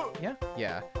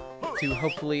 Yeah. To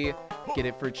hopefully get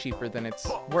it for cheaper than it's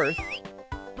worth.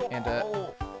 And,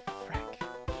 frack.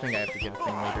 I think I have to get a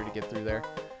thing later to get through there.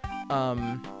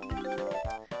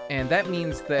 And that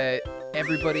means that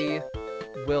everybody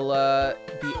will,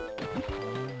 be...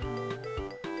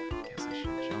 Guess I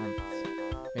should have jumped.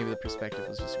 Maybe the perspective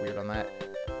was just weird on that.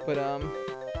 But,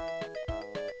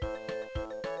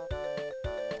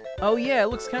 oh yeah, it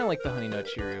looks kind of like the Honey Nut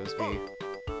Cheerios bee.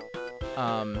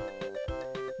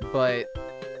 But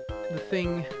the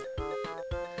thing...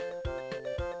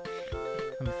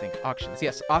 Let me think. Auctions.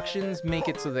 Yes, auctions make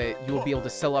it so that you will be able to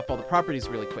sell off all the properties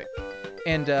really quick.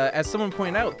 And as someone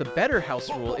pointed out, the better house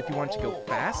rule, if you want to go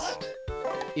fast,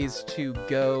 is to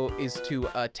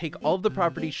take all of the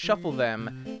properties, shuffle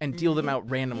them, and deal them out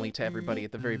randomly to everybody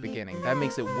at the very beginning. That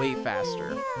makes it way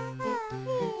faster.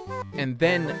 And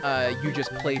then you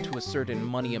just play to a certain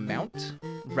money amount,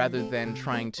 rather than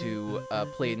trying to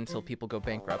play it until people go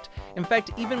bankrupt. In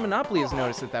fact, even Monopoly has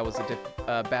noticed that that was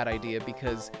a bad idea,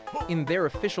 because in their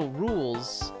official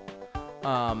rules,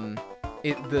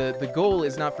 the goal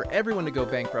is not for everyone to go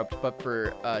bankrupt, but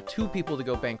for 2 people to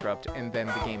go bankrupt, and then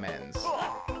the game ends.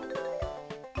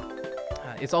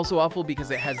 It's also awful because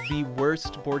it has the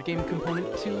worst board game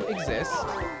component to exist,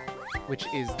 which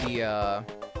is the,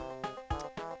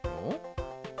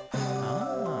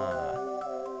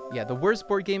 yeah, the worst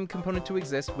board game component to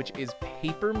exist, which is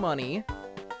paper money.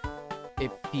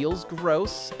 It feels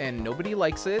gross, and nobody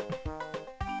likes it.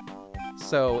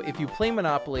 So, if you play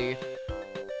Monopoly,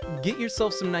 get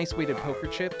yourself some nice weighted poker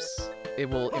chips. It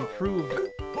will improve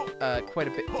quite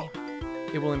a bit.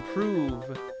 It will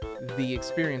improve the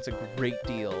experience a great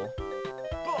deal.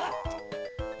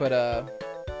 But,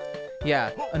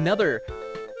 yeah, another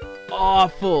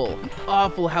awful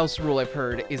house rule I've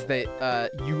heard is that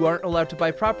you aren't allowed to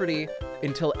buy property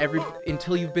until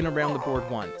you've been around the board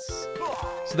once.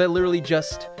 So that literally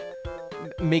just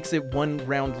makes it 1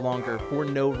 round longer for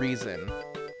no reason.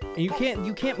 And you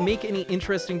can't make any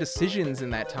interesting decisions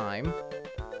in that time.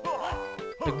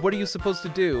 Like, what are you supposed to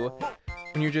do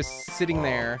when you're just sitting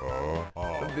there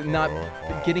not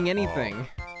getting anything?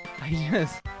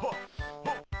 It's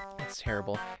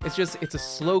terrible. It's a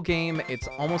slow game. It's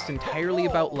almost entirely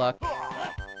about luck.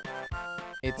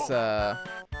 It's,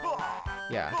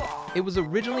 yeah. It was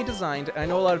originally designed, I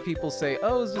know a lot of people say,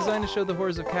 oh, it was designed to show the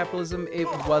horrors of capitalism. It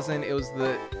wasn't. It was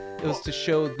to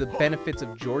show the benefits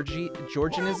of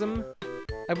Georgianism,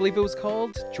 I believe it was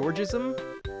called. Georgism?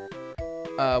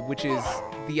 which is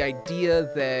the idea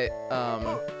that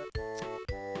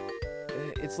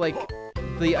it's like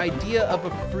the idea of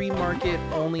a free market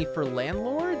only for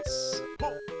landlords,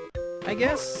 I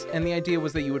guess. And the idea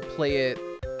was that you would play it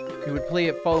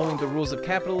following the rules of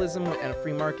capitalism and a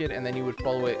free market, and then you would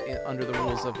follow it under the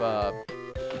rules of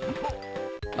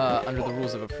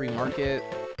a free market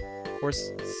or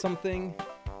something.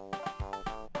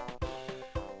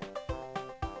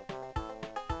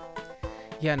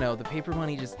 Yeah, no, the paper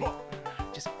money just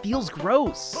feels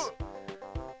gross.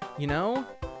 You know?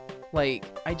 Like,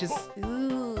 it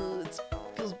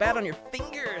feels bad on your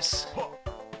fingers.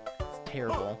 It's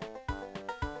terrible.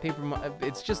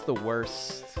 It's just the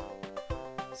worst.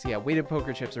 So yeah, weighted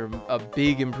poker chips are a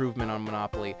big improvement on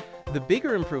Monopoly. The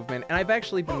bigger improvement, and I've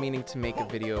actually been meaning to make a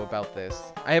video about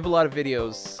this. I have a lot of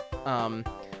videos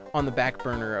on the back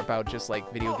burner about just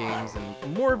like video games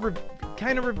and more of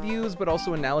kind of reviews, but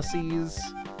also analyses.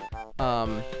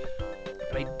 But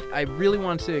I really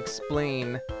want to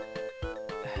explain.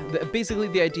 Basically,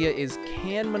 the idea is,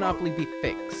 can Monopoly be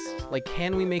fixed? Like,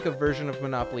 can we make a version of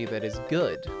Monopoly that is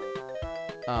good?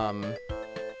 And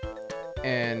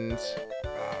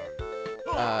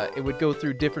it would go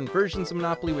through different versions of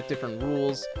Monopoly with different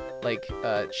rules, like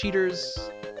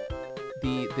cheaters,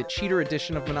 the cheater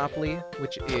edition of Monopoly,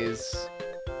 which is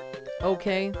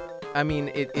okay. I mean,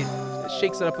 it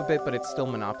shakes it up a bit, but it's still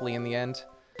Monopoly in the end.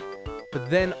 But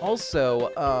then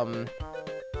also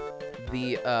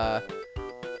the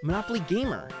Monopoly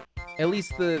Gamer, at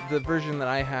least the version that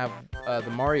I have, the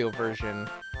Mario version,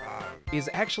 is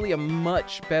actually a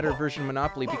much better version of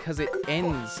Monopoly because it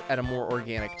ends at a more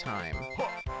organic time.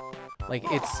 Like,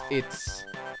 it's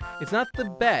not the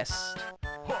best,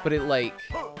 but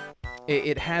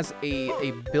it has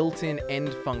a built-in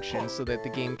end function so that the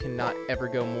game cannot ever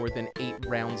go more than 8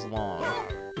 rounds long,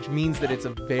 which means that it's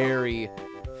a very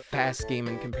fast game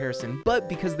in comparison. But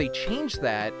because they changed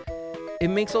that, it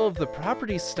makes all of the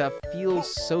property stuff feel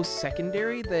so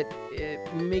secondary that it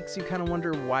makes you kind of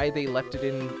wonder why they left it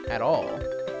in at all.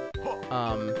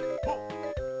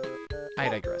 I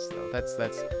digress, though. That's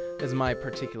my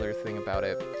particular thing about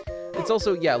it. It's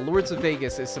also, yeah, Lords of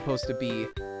Vegas is supposed to be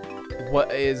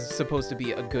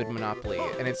a good Monopoly,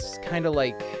 and it's kind of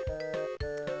like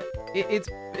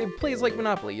it plays like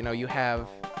Monopoly. You know, you have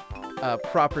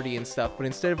property and stuff, but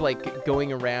instead of like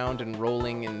going around and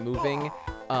rolling and moving,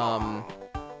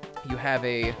 you have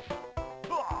a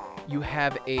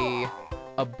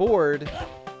board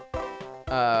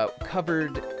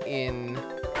covered in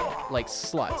like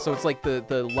slots. So it's like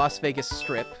the Las Vegas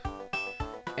Strip,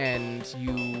 and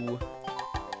you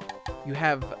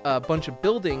have a bunch of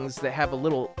buildings that have a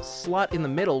little slot in the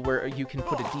middle where you can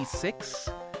put a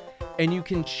D6, and you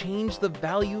can change the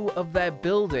value of that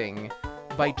building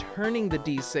by turning the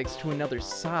D6 to another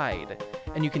side.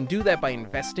 And you can do that by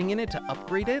investing in it to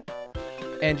upgrade it.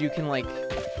 And you can like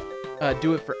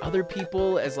do it for other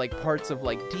people as like parts of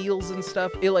like deals and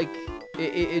stuff.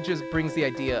 It just brings the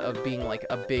idea of being like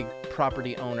a big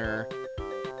property owner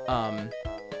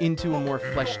into a more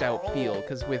fleshed out feel.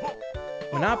 Because with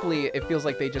Monopoly, it feels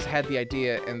like they just had the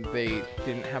idea and they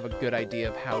didn't have a good idea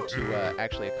of how to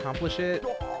actually accomplish it.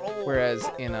 Whereas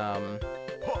in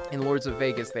Lords of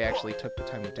Vegas, they actually took the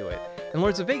time to do it. And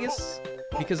Lords of Vegas,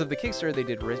 because of the Kickstarter they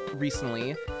did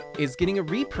recently, is getting a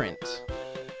reprint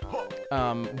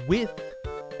with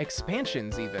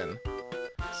expansions even.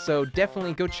 So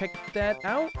definitely go check that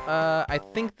out. I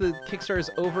think the Kickstarter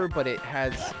is over, but it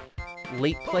has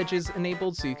late pledges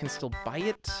enabled, so you can still buy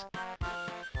it.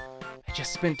 I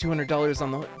just spent $200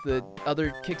 on the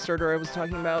other Kickstarter I was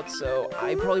talking about, so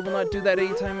I probably will not do that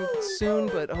anytime soon,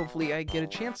 but hopefully I get a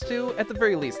chance to. At the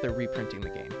very least, they're reprinting the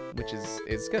game, which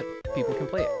is good. People can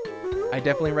play it. I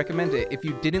definitely recommend it. If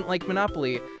you didn't like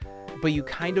Monopoly, but you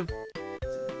kind of,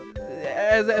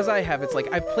 as I have, it's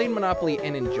like I've played Monopoly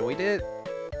and enjoyed it,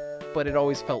 but it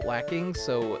always felt lacking,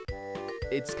 so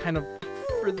it's kind of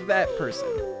for that person.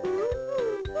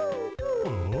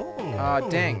 Ah,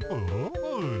 dang.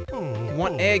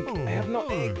 Want egg? I have no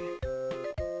egg.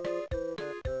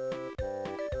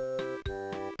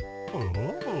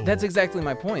 That's exactly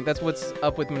my point. That's what's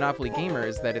up with Monopoly Gamer,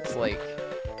 is that it's like,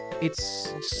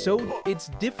 it's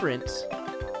different,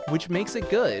 which makes it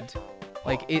good.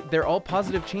 Like, they're all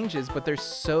positive changes, but they're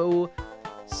so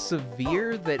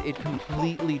severe that it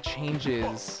completely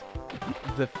changes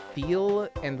the feel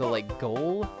and the like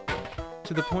goal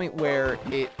to the point where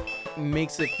it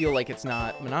makes it feel like it's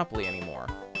not Monopoly anymore.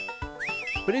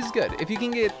 But it's good. If you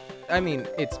can get, I mean,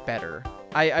 it's better.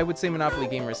 I would say Monopoly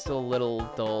Gamer is still a little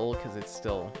dull because it's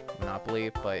still Monopoly,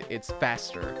 but it's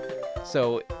faster.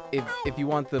 So if you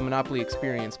want the Monopoly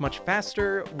experience much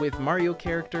faster with Mario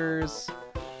characters,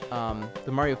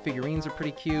 the Mario figurines are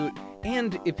pretty cute,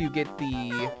 and if you get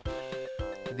the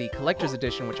collector's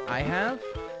edition, which I have,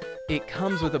 it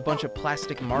comes with a bunch of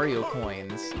plastic Mario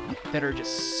coins that are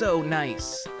just so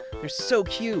nice. They're so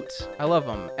cute. I love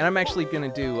them. And I'm actually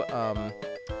gonna do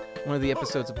one of the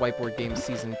episodes of Whiteboard Games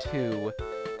Season 2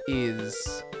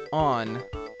 is on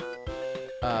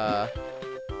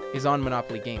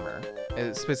Monopoly Gamer,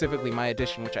 specifically my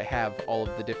edition, which I have all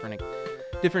of the different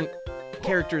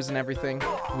characters and everything,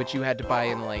 which you had to buy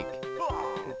in like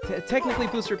technically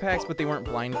booster packs, but they weren't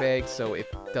blind bags, so it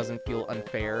doesn't feel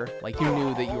unfair. Like, you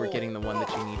knew that you were getting the one that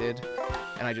you needed,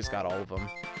 and I just got all of them,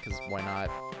 because why not?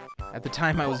 At the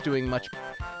time, I was doing much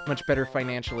better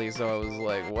financially, so I was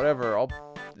like, whatever, I'll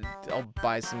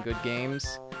buy some good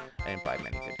games. I didn't buy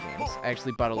many good games. I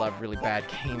actually bought a lot of really bad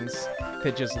games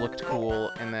that just looked cool,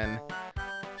 and then,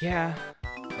 yeah,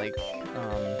 like,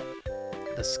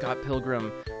 the Scott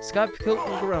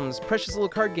Pilgrim's precious little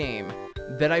card game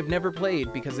that I've never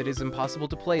played because it is impossible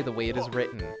to play the way it is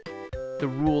written. The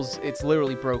rules, it's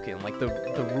literally broken. Like, the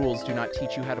rules do not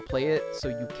teach you how to play it, so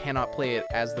you cannot play it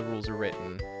as the rules are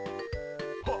written.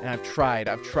 And I've tried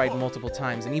multiple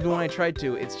times, and even when I tried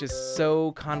to, it's just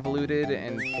so convoluted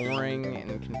and boring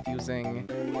and confusing.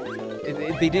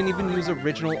 They didn't even use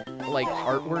original, like,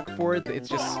 artwork for it. It's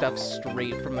just stuff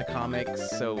straight from the comics,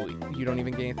 so you don't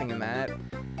even get anything in that.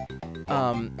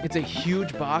 It's a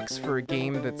huge box for a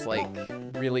game that's, like,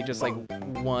 really just, like,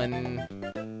 one,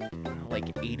 like,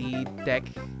 80 deck,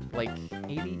 like,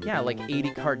 80? Yeah, like,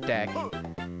 80 card deck.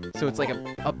 So it's like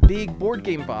a big board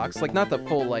game box, like, not the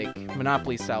full, like,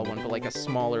 Monopoly style one, but like a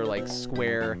smaller, like,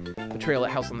 square Betrayal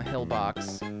at House on the Hill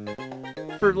box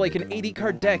for like an 80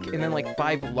 card deck, and then like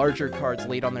 5 larger cards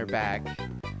laid on their back.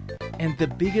 And the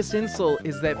biggest insult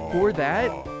is that for that,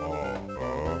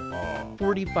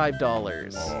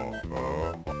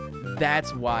 $45.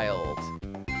 That's wild.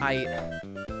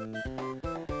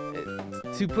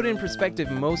 To put it in perspective,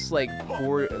 most like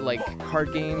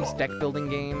card games, deck building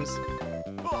games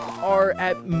are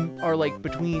like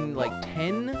between like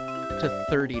 $10 to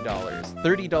 $30.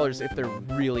 $30 if they're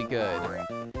really good.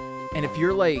 And if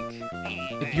you're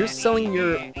selling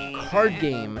your card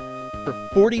game for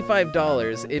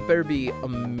 $45, it better be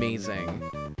amazing.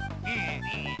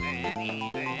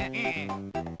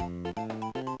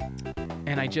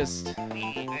 And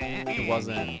it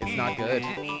wasn't. It's not good.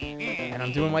 And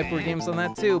I'm doing whiteboard games on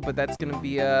that too, but that's gonna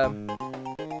be well,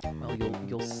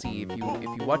 you'll see if you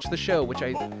watch the show, which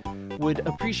I would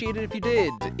appreciate it if you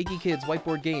did. Iggy Kids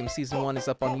Whiteboard Games Season 1 is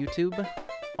up on YouTube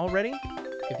already.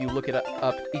 If you look it up,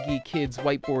 Iggy Kids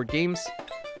Whiteboard Games.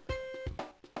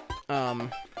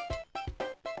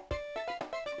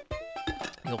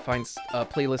 You'll find a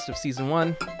playlist of Season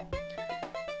 1.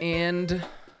 And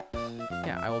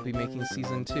yeah, I will be making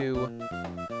Season 2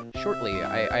 shortly.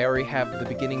 I already have the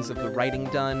beginnings of the writing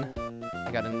done.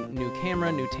 I got a new camera,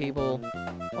 new table,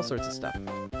 all sorts of stuff.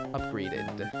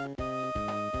 Upgraded.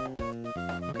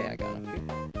 Okay, I got enough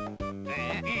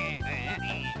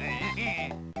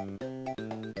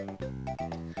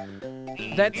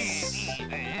here. That's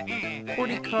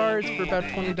 40 cards for about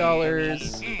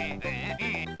 $20.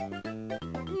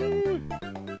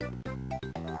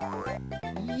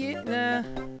 Yeah, nah.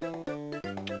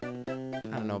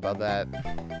 I don't know about that.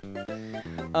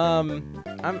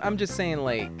 I'm just saying,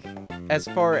 like, as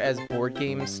far as board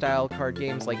game style card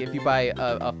games, like if you buy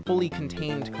a fully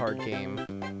contained card game,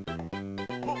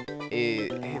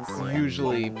 it's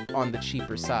usually on the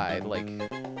cheaper side. Like,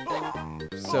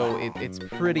 so it's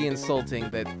pretty insulting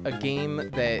that a game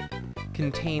that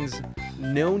contains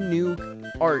no new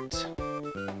art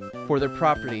for their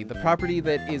property, the property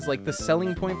that is like the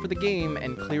selling point for the game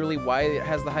and clearly why it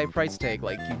has the high price tag,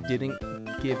 like you didn't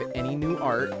give any new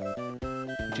art,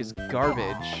 which is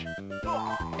garbage,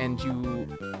 and you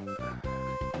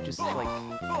just like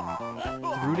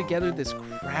threw together this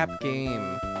crap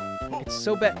game. It's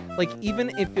so bad. Like,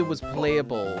 even if it was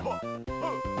playable,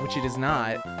 which it is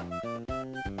not,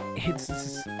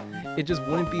 it just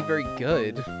wouldn't be very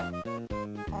good.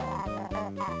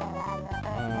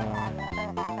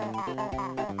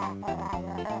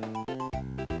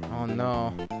 Oh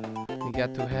no, we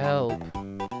got to help.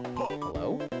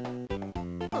 Hello?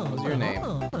 What's your name?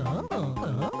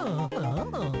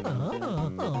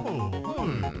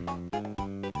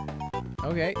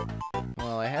 Okay,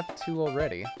 well, I have 2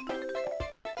 already, so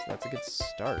that's a good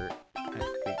start, I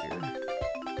figure.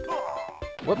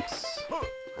 Whoops!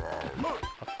 I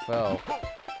fell.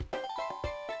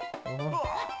 Oh.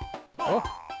 Oh!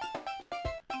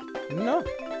 No!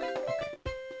 Okay.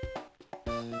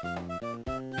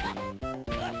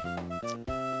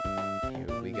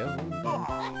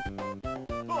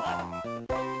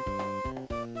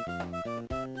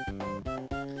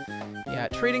 Yeah,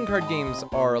 trading card games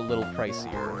are a little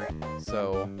pricier,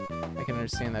 so I can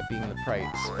understand that being the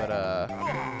price, but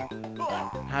I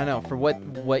don't know, for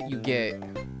what you get.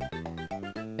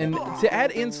 And to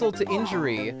add insult to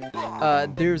injury,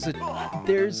 there's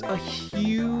a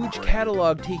huge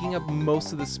catalog taking up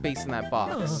most of the space in that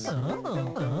box,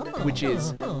 which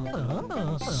is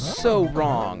so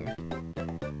wrong.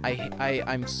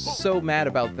 I'm so mad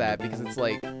about that, because it's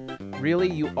like, really,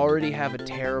 you already have a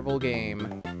terrible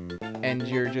game, and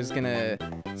you're just gonna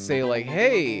say like,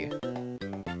 hey,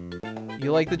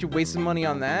 you like that you wasted money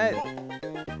on that?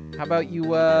 How about you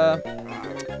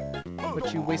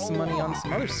waste some money on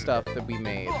some other stuff that we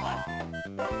made?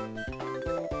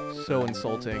 So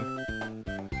insulting.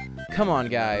 Come on,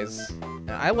 guys.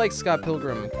 I like Scott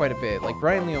Pilgrim quite a bit. Like,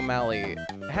 Brian Lee O'Malley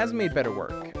has made better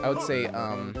work. I would say,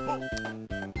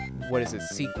 what is it?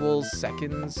 Sequels?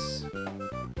 Seconds?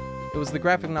 It was the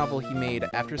graphic novel he made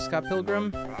after Scott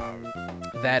Pilgrim.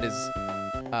 That is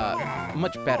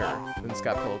much better than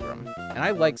Scott Pilgrim. And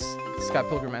I like Scott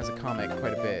Pilgrim as a comic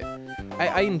quite a bit.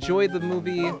 I enjoyed the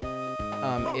movie.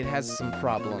 It has some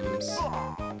problems,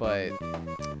 but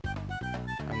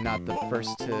I'm not the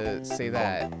first to say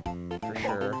that, for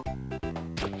sure.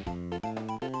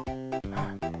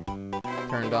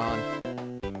 Turned on.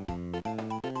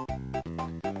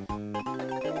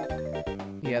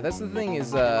 Yeah, that's the thing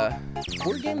is,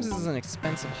 board games is an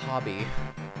expensive hobby.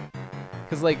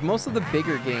 Because, like, most of the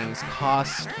bigger games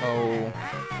cost,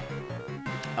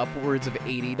 upwards of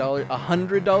 $80,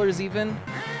 $100 even.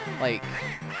 Like,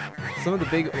 some of the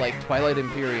big, like, Twilight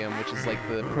Imperium, which is, like,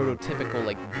 the prototypical,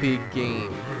 like, big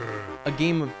game. A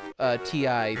game of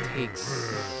TI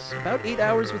takes about 8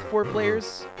 hours with 4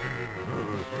 players.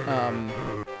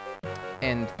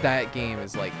 And that game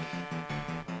is, like,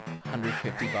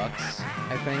 $150,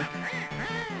 I think.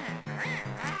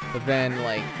 But then,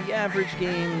 like, the average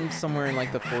game, somewhere in,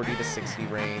 like, the 40 to 60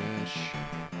 range,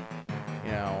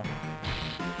 you know.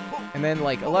 And then,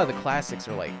 like, a lot of the classics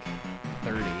are, like,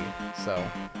 30, so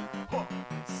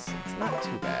it's not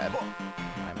too bad.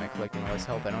 Why am I collecting all this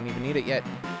health? I don't even need it yet.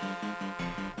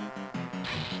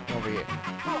 Over here.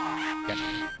 Gotcha.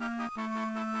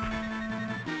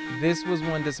 This was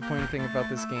one disappointing thing about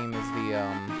this game, is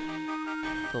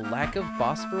the lack of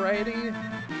boss variety.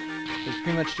 It's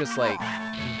pretty much just like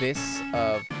this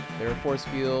of they're a force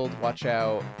field, watch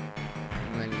out,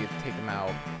 and then you take them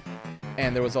out.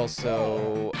 And there was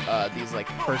also these like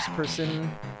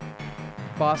first-person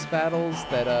boss battles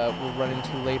that we'll run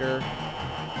into later.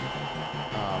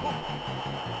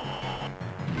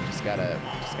 You just gotta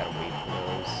wait for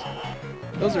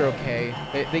those. Those are okay.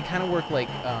 They kind of work like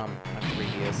a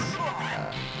previous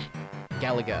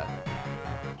Galaga,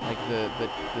 like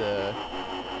the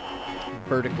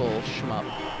vertical shmup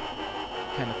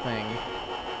kind of thing.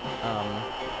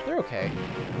 They're okay.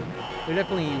 They're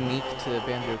definitely unique to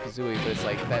Banjo-Kazooie, but it's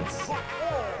like that's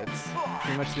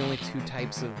pretty much the only 2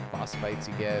 types of boss fights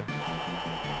you get.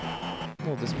 A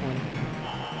little disappointing.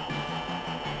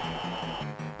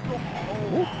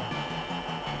 Ooh.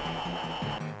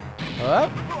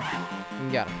 Oh,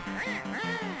 you got him.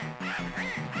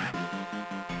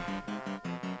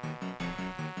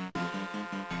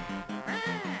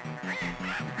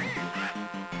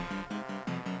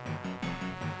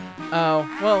 Oh,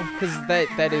 well, because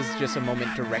that is just a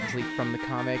moment directly from the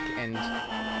comic, and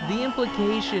the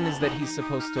implication is that he's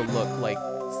supposed to look like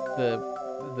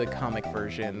the comic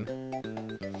version.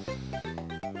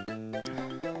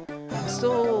 I'm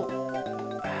still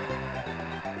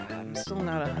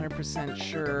not 100%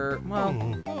 sure. Well,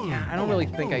 yeah, I don't really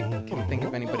think I can think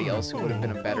of anybody else who would have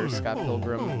been a better Scott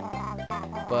Pilgrim,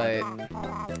 but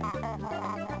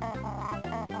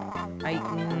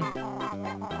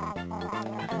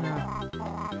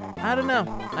I don't know.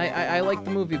 I like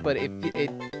the movie, but it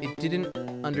didn't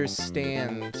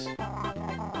understand.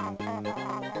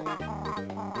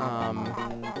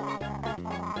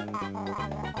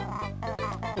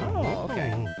 Oh,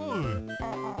 okay.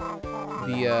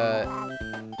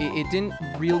 It didn't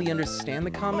really understand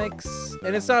the comics,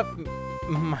 and it's not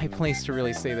my place to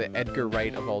really say that Edgar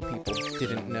Wright, of all people,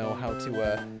 didn't know how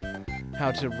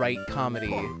to write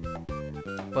comedy.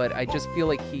 But I just feel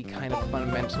like he kind of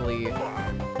fundamentally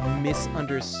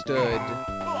misunderstood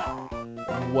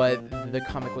what the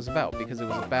comic was about, because it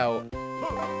was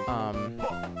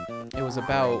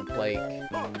about like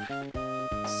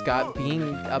Scott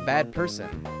being a bad person.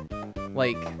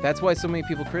 Like, that's why so many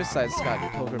people criticize Scott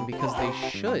Pilgrim, because they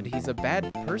should. He's a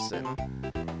bad person.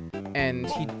 And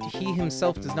he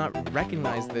himself does not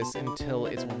recognize this until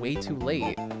it's way too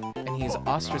late, and he's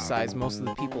ostracized most of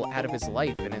the people out of his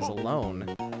life and is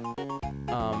alone.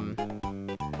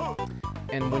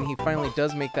 And when he finally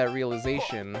does make that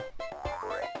realization,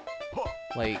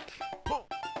 like,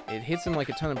 it hits him like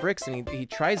a ton of bricks, and he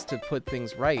tries to put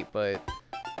things right, but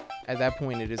at that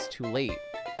point it is too late.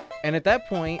 And at that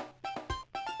point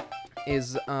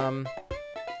is,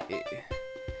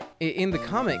 in the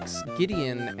comics,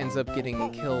 Gideon ends up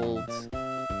getting killed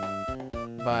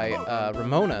by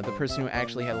Ramona, the person who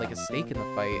actually had like a stake in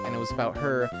the fight, and it was about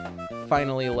her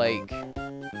finally like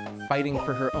fighting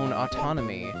for her own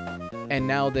autonomy. And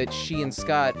now that she and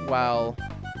Scott, while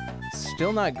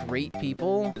still not great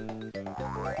people,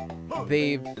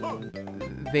 they've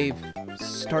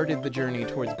started the journey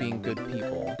towards being good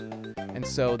people, and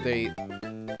so they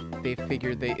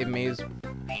figured they may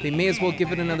as well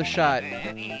give it another shot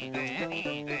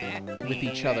with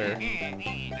each other.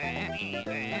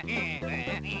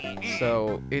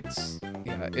 So it's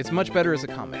much better as a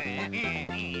comic.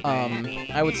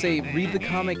 I would say read the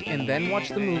comic and then watch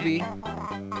the movie,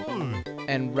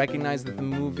 and recognize that the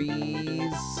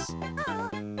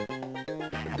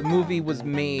movie was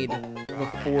made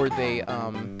before the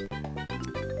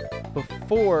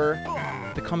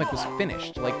comic was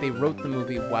finished. Like, they wrote the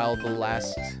movie while the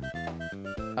last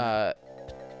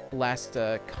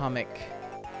comic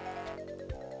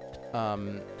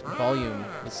volume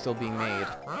was still being made.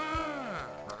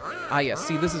 Ah, yes.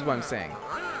 See, this is what I'm saying.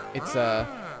 It's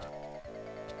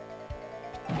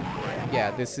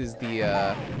yeah, this is the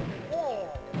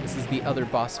other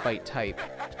boss fight type.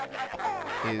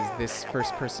 Is this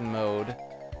first-person mode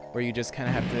where you just kind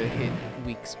of have to hit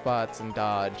weak spots and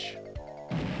dodge.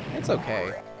 It's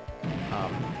okay.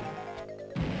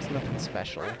 It's nothing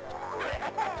special. It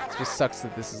just sucks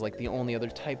that this is like the only other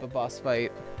type of boss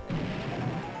fight.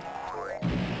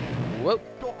 Whoa!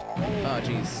 Oh,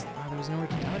 jeez. Oh, there was nowhere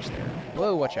to dodge there.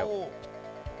 Whoa, watch out.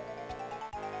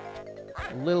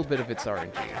 A little bit of it's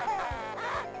RNG.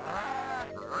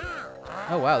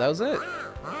 Oh, wow, that was it.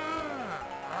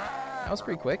 That was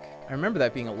pretty quick. I remember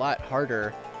that being a lot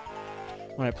harder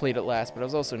when I played it last, but I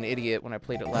was also an idiot when I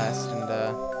played it last, and,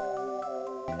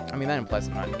 I mean, that implies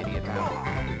I'm not an idiot now.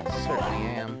 I certainly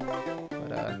am.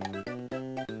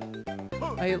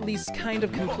 But, I at least kind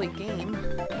of can play game.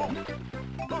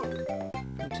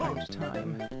 From time to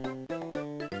time.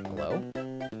 Hello?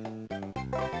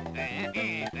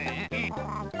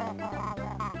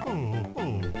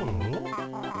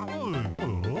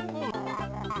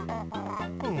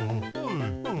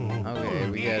 Okay,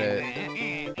 we get it.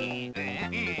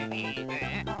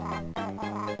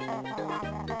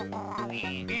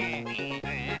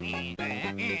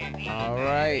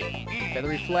 Alright,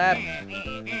 feathery flap.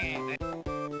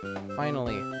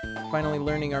 Finally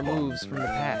learning our moves from the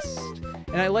past.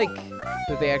 And I like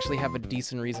that they actually have a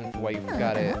decent reason for why you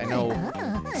forgot it. I know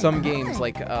some games,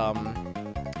 like the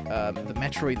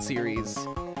Metroid series,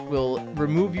 will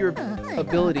remove your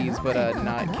abilities, but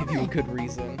not give you a good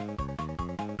reason.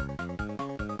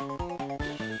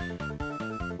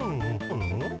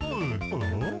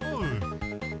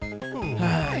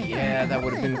 Yeah, that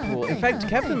would have been cool. In fact,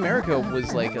 Captain America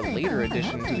was like a later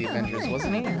addition to the Avengers,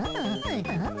 wasn't he?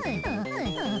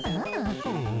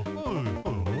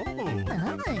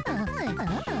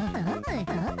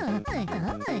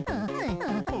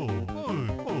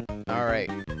 Alright,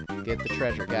 get the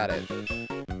treasure, got it.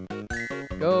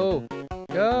 Go!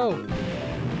 Go!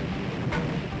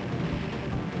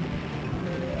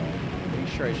 Pretty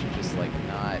sure I should just, like,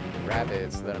 not grab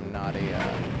it so that I'm not a,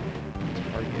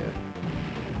 target.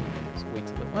 Just wait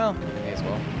till well, may as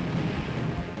well.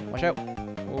 Watch out!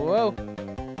 Whoa!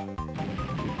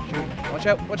 Shoot. Watch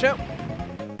out! Watch out!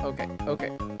 Okay, okay.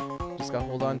 Just gotta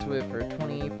hold on to it for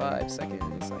 25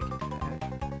 seconds. I can do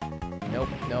that. Nope,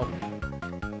 nope.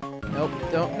 Nope,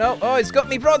 don't, no! Oh, he's got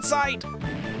me broadside! Woo,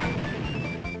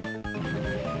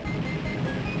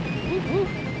 woo.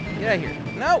 Get out of here.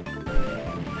 No!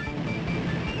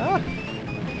 Ah!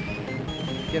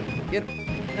 Get him.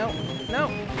 No, no!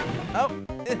 Oh!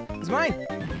 It's mine!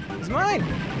 It's mine!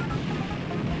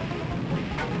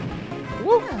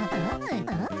 Woo!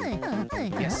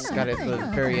 Yes, got it at the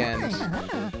very end.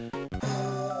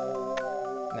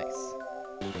 Nice.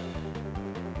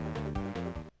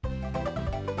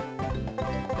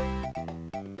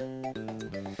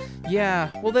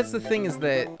 Yeah, well, that's the thing, is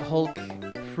that Hulk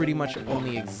pretty much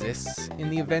only exists in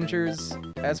the Avengers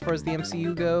as far as the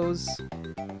MCU goes,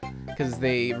 because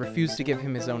they refuse to give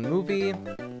him his own movie,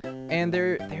 and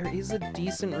there is a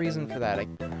decent reason for that.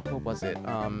 What was it?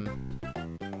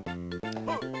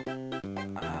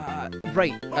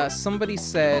 Right, somebody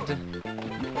said,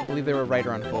 I believe they were a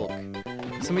writer on Hulk,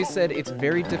 somebody said it's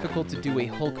very difficult to do a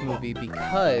Hulk movie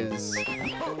because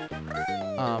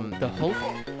the Hulk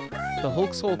the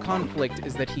Hulk's whole conflict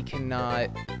is that he cannot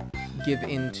give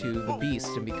in to the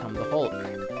Beast and become the Hulk.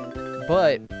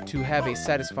 But to have a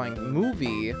satisfying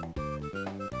movie,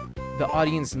 the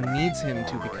audience needs him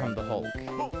to become the Hulk.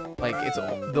 Like, it's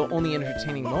the only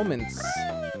entertaining moments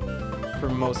for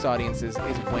most audiences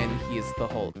is when he is the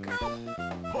Hulk.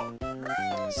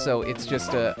 So it's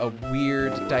just a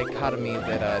weird dichotomy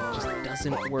that just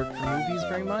doesn't work for movies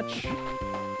very much.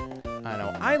 I don't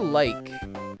know. I like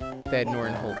the Ed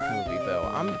Norton Hulk movie, though.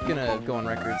 I'm gonna go on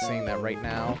record saying that right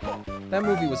now. That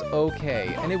movie was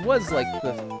okay. And it was, like,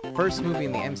 the first movie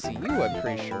in the MCU, I'm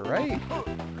pretty sure, right?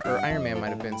 Or Iron Man might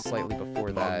have been slightly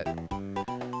before that.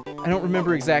 I don't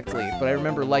remember exactly, but I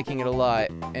remember liking it a lot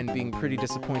and being pretty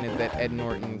disappointed that Ed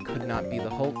Norton could not be the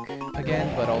Hulk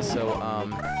again, but also,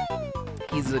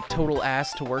 he's a total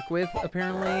ass to work with,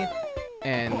 apparently,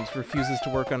 and refuses to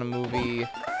work on a movie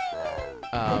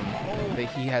that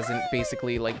he hasn't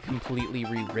basically, like, completely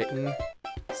rewritten.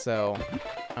 So,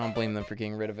 I don't blame them for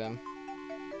getting rid of him.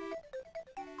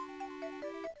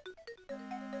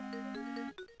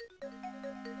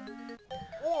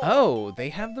 Oh, they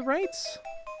have the rights?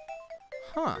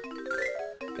 Huh.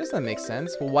 Guess that makes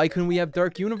sense. Well, why couldn't we have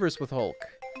Dark Universe with Hulk?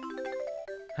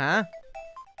 Huh?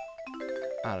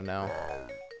 I don't know.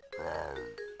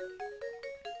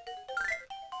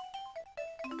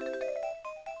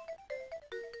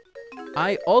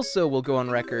 I also will go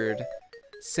on record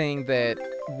saying that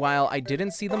while I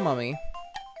didn't see The Mummy,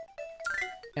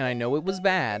 and I know it was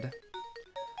bad,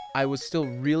 I was still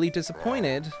really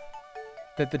disappointed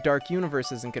that the Dark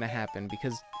Universe isn't going to happen,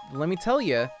 because let me tell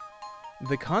you,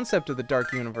 the concept of the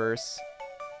Dark Universe,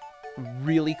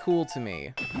 really cool to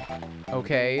me.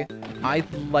 Okay? I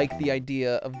like the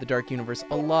idea of the Dark Universe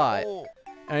a lot.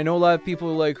 And I know a lot of people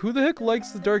are like, who the heck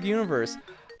likes the Dark Universe?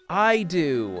 I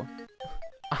do.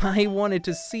 I wanted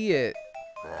to see it.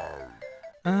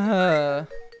 Cry.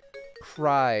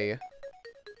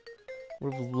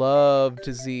 Would have loved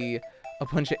to see a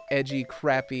bunch of edgy,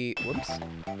 crappy, whoops.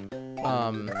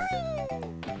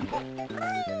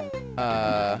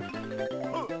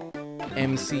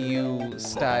 MCU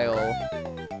style,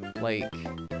 like,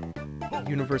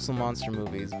 Universal monster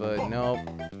movies, but nope.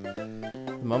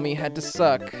 Mummy had to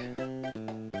suck.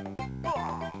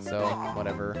 So,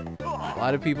 whatever. A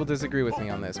lot of people disagree with me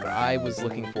on this, but I was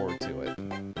looking forward to it.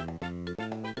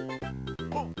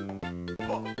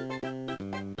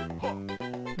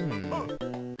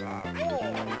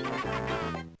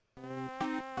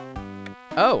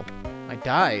 Oh, I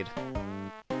died.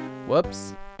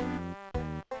 Whoops.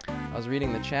 I was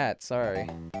reading the chat, sorry.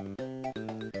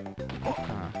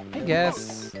 I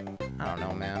guess. I don't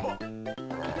know, man.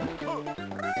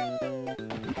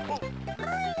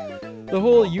 The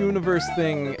whole universe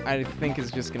thing, I think, is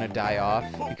just gonna die off,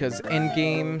 because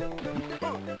Endgame,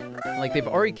 like, they've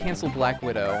already canceled Black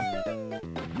Widow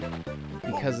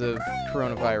because of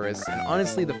coronavirus, and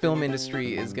honestly, the film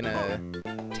industry is gonna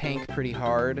tank pretty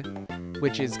hard,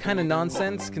 which is kind of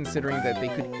nonsense, considering that they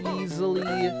could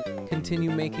easily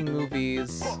continue making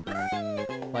movies.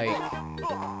 Like,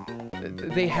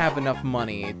 they have enough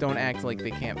money. Don't act like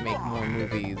they can't make more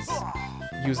movies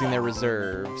using their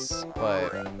reserves,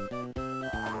 but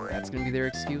that's gonna be their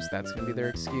excuse. That's gonna be their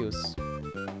excuse.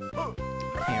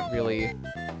 Can't really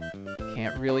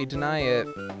deny it.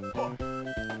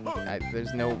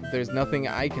 There's nothing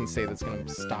I can say that's gonna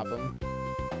stop them.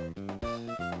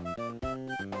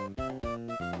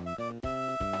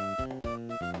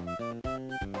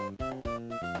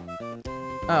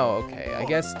 Oh, okay. I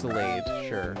guess delayed.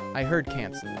 Sure. I heard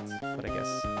canceled, but I guess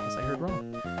I heard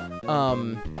wrong.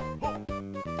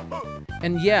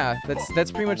 And yeah,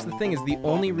 that's pretty much the thing. Is the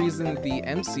only reason the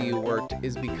MCU worked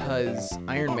is because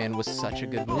Iron Man was such a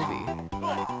good movie.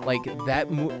 Like, if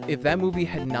that movie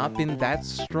had not been that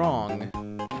strong,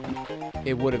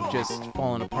 it would have just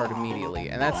fallen apart immediately.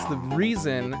 And that's the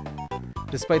reason,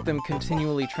 despite them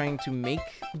continually trying to make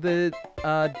the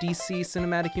DC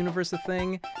Cinematic Universe a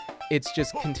thing, it's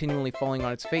just continually falling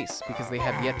on its face, because they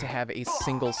have yet to have a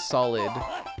single solid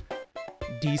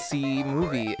DC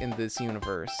movie in this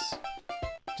universe.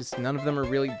 Just none of them are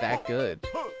really that good.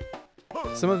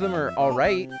 Some of them are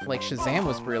alright, like Shazam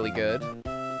was really good.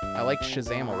 I like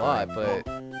Shazam a lot, but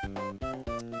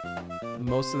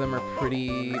most of them are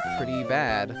pretty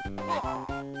bad.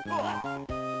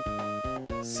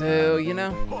 So, you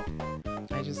know,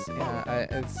 it's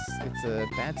a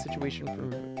bad situation for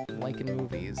liking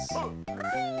movies,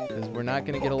 because we're not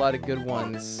gonna get a lot of good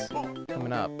ones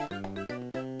coming up.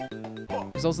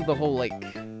 There's also the whole, like,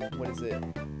 what is it?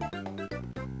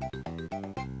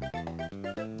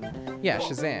 Yeah,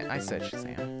 Shazam. I said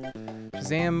Shazam.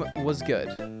 Shazam was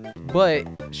good. but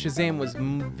Shazam was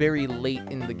very late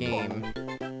in the game.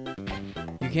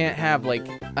 You can't have like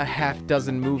a half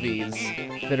dozen movies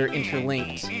that are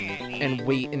interlinked and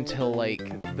wait until like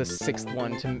the 6th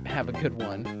one to have a good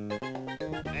one.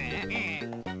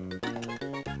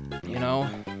 You know?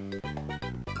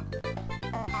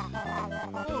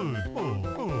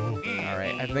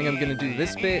 Alright, I think I'm gonna do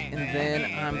this bit and then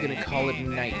I'm gonna call it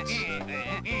night.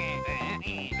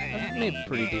 I've made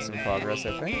pretty decent progress,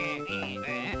 I think.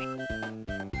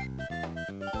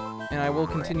 And I will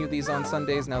continue these on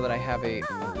Sundays now that I have a...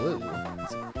 Whoa,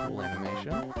 that's a cool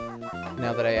animation.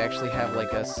 Now that I actually have,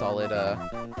 like, a solid,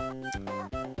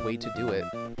 way to do it.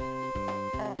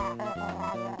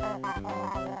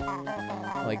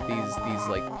 Like, these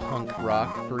like, punk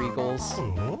rock breagles.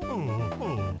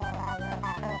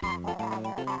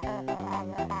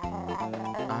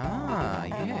 Ah,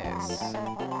 yes.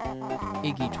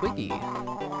 Iggy Twiggy.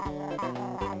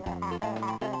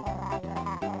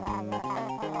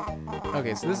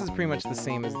 Okay, so this is pretty much the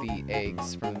same as the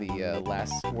eggs from the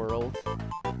last world.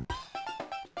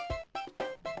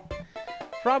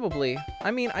 Probably. I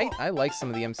mean, I like some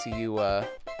of the MCU,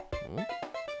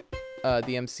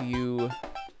 the MCU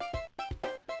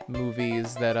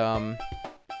movies that, or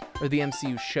the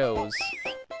MCU shows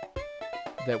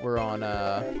that were on,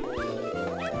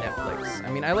 Netflix. I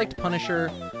mean, I liked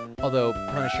Punisher, although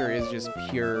Punisher is just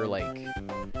pure, like,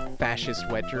 fascist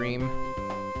wet dream.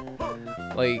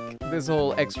 Like, this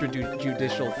whole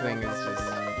extrajudicial thing is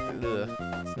just, ugh,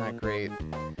 it's not great.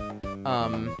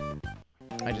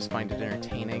 I just find it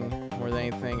entertaining more than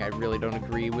anything. I really don't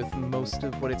agree with most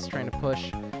of what it's trying to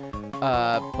push.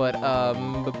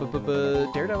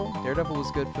 Daredevil. Daredevil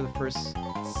was good for the first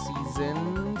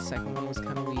season. Second one was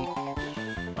kind of weak.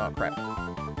 Oh, crap.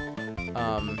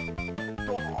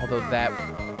 Although that,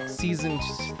 season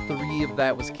 3 of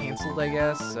that was canceled, I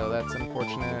guess, so that's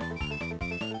unfortunate.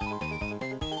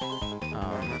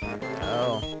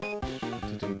 Oh.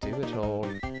 Didn't do it all.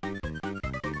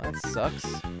 That sucks.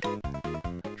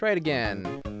 Try it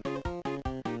again.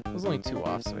 It was only 2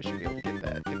 off, so I should be able to get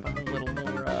that if I'm a little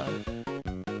more,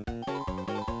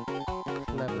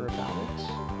 clever about it.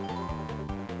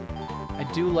 I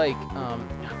do like,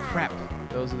 crap.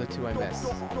 Those are the 2 I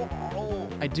missed.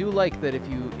 I do like that if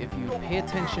you pay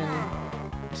attention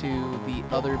to the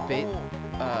other bit,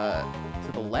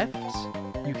 to the left,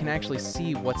 you can actually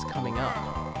see what's coming up.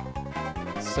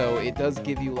 So it does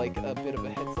give you, like, a bit of a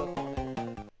heads up on it.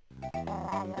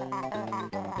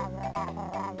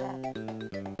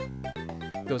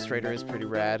 Ghost Rider is pretty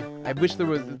rad. I wish the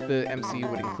MCU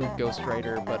would include Ghost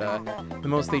Rider, but the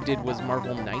most they did was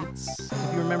Marvel Knights,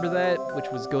 if you remember that, which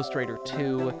was Ghost Rider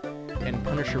 2 and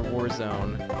Punisher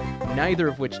Warzone, neither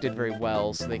of which did very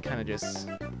well, so they kind of just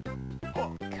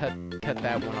cut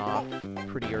that one off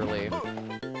pretty early.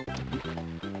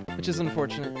 Which is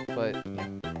unfortunate, but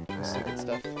yeah, still good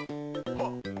stuff.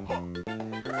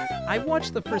 I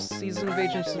watched the first season of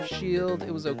Agents of S.H.I.E.L.D.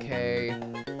 It was okay.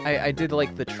 I did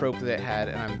like the trope that it had,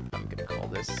 and I'm gonna call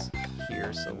this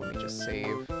here, so let me just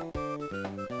save.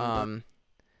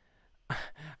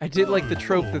 I did like the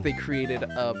trope that they created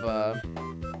of,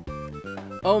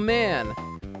 oh man,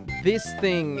 this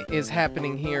thing is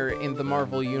happening here in the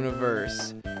Marvel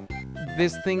Universe.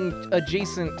 This thing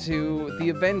adjacent to the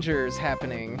Avengers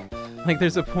happening. Like,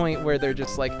 there's a point where they're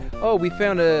just like, oh, we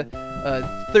found a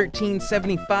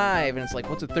 1375, and it's like,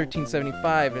 what's a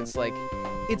 1375? And it's like,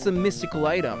 it's a mystical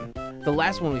item. The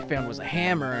last one we found was a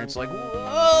hammer, and it's like,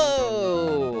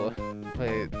 whoa!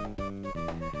 But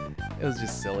it was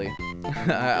just silly.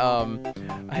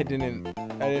 I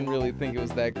didn't really think it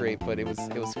was that great, but it was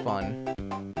fun.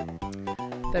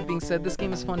 That being said, this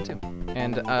game is fun too,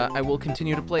 and I will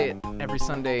continue to play it every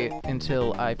Sunday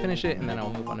until I finish it, and then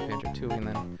I'll move on to Banjo 2, and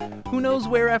then who knows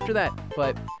where after that,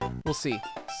 but we'll see.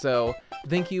 So,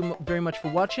 thank you very much for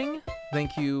watching.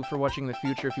 Thank you for watching in the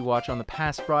future if you watch on the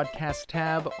past broadcast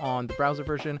tab on the browser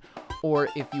version, or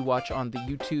if you watch on the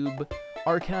YouTube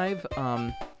archive.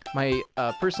 My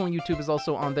personal YouTube is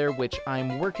also on there, which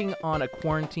I'm working on a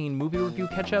quarantine movie review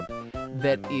catch-up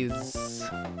that is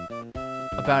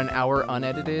about an hour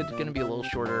unedited. Gonna be a little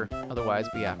shorter otherwise,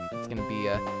 but yeah, it's gonna be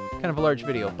kind of a large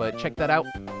video, but check that out.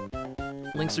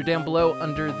 Links are down below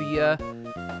under the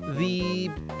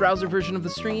browser version of the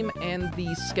stream and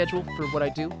the schedule for what I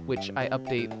do, which I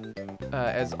update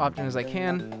as often as I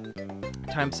can.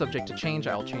 Time subject to change,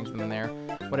 I'll change them in there.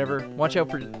 Whatever. Watch out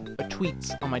for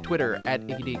tweets on my Twitter at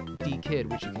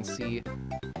IggyDKid, which you can see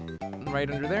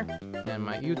right under there, and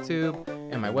my YouTube,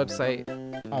 and my website,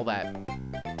 all that.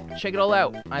 Check it all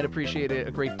out. I'd appreciate it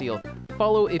a great deal.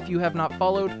 follow if you have not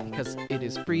followed, because it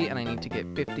is free and I need to get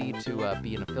 50 to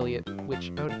be an affiliate,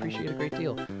 which I would appreciate a great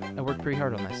deal. I worked pretty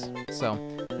hard on this. So,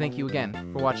 thank you again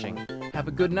for watching. Have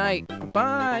a good night.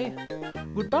 Goodbye.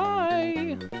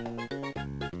 Goodbye.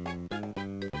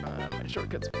 My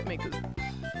shortcuts would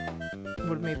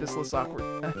have made this less awkward.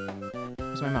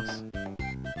 Where's my mouse?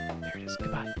 There it is.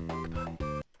 Goodbye.